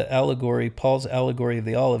discussed the allegory, Paul's allegory of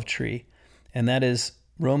the olive tree, and that is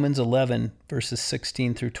Romans 11, verses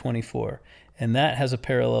 16 through 24. And that has a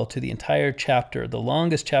parallel to the entire chapter, the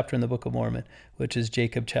longest chapter in the Book of Mormon, which is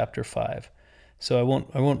Jacob chapter 5. So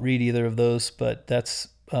I won't read either of those, but that's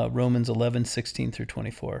Romans 11, 16 through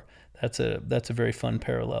 24. That's a very fun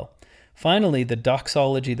parallel. Finally, the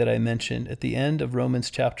doxology that I mentioned at the end of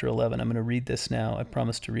Romans chapter 11. I'm going to read this now. I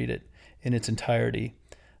promised to read it in its entirety.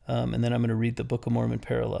 And then I'm going to read the Book of Mormon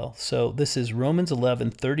parallel. So this is Romans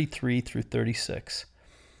 11, 33 through 36.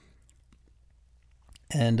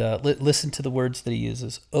 And listen to the words that he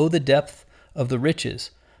uses. "Oh, the depth of the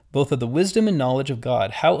riches, both of the wisdom and knowledge of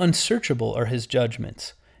God. How unsearchable are his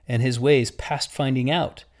judgments, and his ways past finding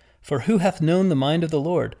out. For who hath known the mind of the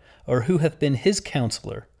Lord, or who hath been his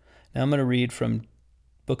counselor?" Now I'm going to read from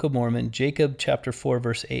Book of Mormon, Jacob chapter 4,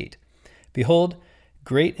 verse 8. "Behold,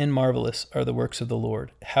 great and marvelous are the works of the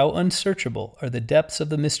Lord. How unsearchable are the depths of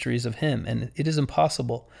the mysteries of him, and it is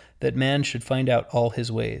impossible that man should find out all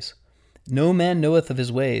his ways. No man knoweth of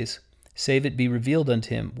his ways, save it be revealed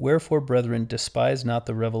unto him. Wherefore, brethren, despise not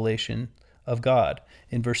the revelation of God."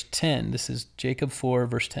 In verse 10, this is Jacob 4,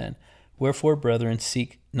 verse 10. "Wherefore, brethren,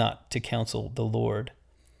 seek not to counsel the Lord,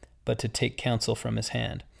 but to take counsel from his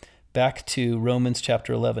hand." Back to Romans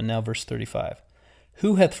chapter 11, now verse 35.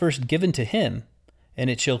 "Who hath first given to him,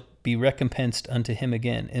 and it shall be recompensed unto him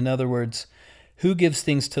again." In other words, who gives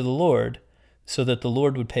things to the Lord so that the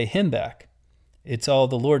Lord would pay him back? It's all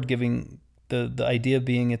the Lord giving, the idea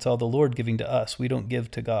being it's all the Lord giving to us. We don't give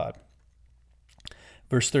to God.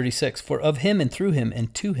 Verse 36, "For of him and through him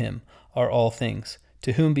and to him are all things,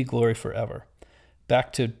 to whom be glory forever."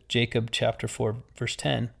 Back to Jacob chapter 4, verse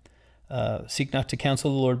 10. "Seek not to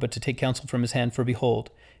counsel the Lord, but to take counsel from his hand. For behold,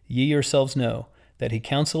 ye yourselves know that he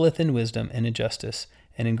counseleth in wisdom and in justice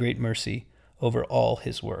and in great mercy over all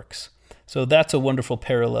his works." So that's a wonderful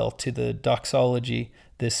parallel to the doxology,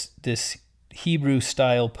 this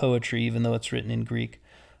Hebrew-style poetry, even though it's written in Greek,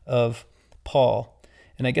 of Paul.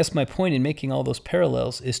 And I guess my point in making all those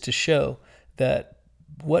parallels is to show that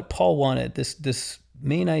what Paul wanted, this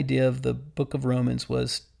main idea of the book of Romans,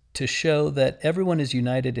 was to show that everyone is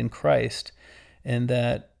united in Christ, and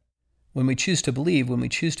that when we choose to believe, when we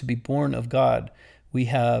choose to be born of God, we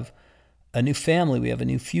have a new family, we have a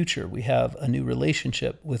new future, we have a new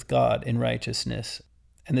relationship with God in righteousness.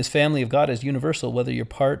 And this family of God is universal, whether you're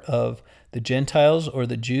part of the Gentiles or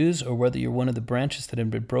the Jews, or whether you're one of the branches that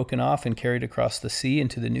have been broken off and carried across the sea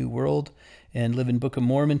into the New World and live in Book of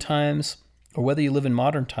Mormon times, or whether you live in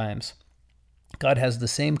modern times. God has the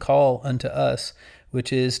same call unto us,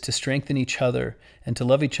 which is to strengthen each other and to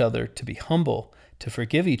love each other, to be humble, to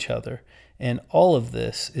forgive each other. And all of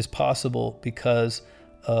this is possible because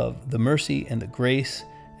of the mercy and the grace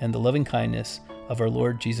and the loving kindness of our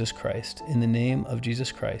Lord Jesus Christ. In the name of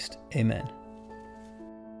Jesus Christ, amen.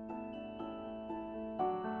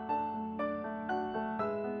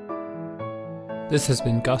 This has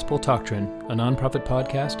been Gospel Doctrine, a nonprofit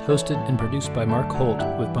podcast hosted and produced by Mark Holt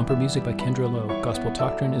with bumper music by Kendra Lowe. Gospel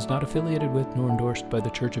Doctrine is not affiliated with nor endorsed by the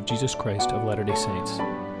Church of Jesus Christ of Latter-day Saints.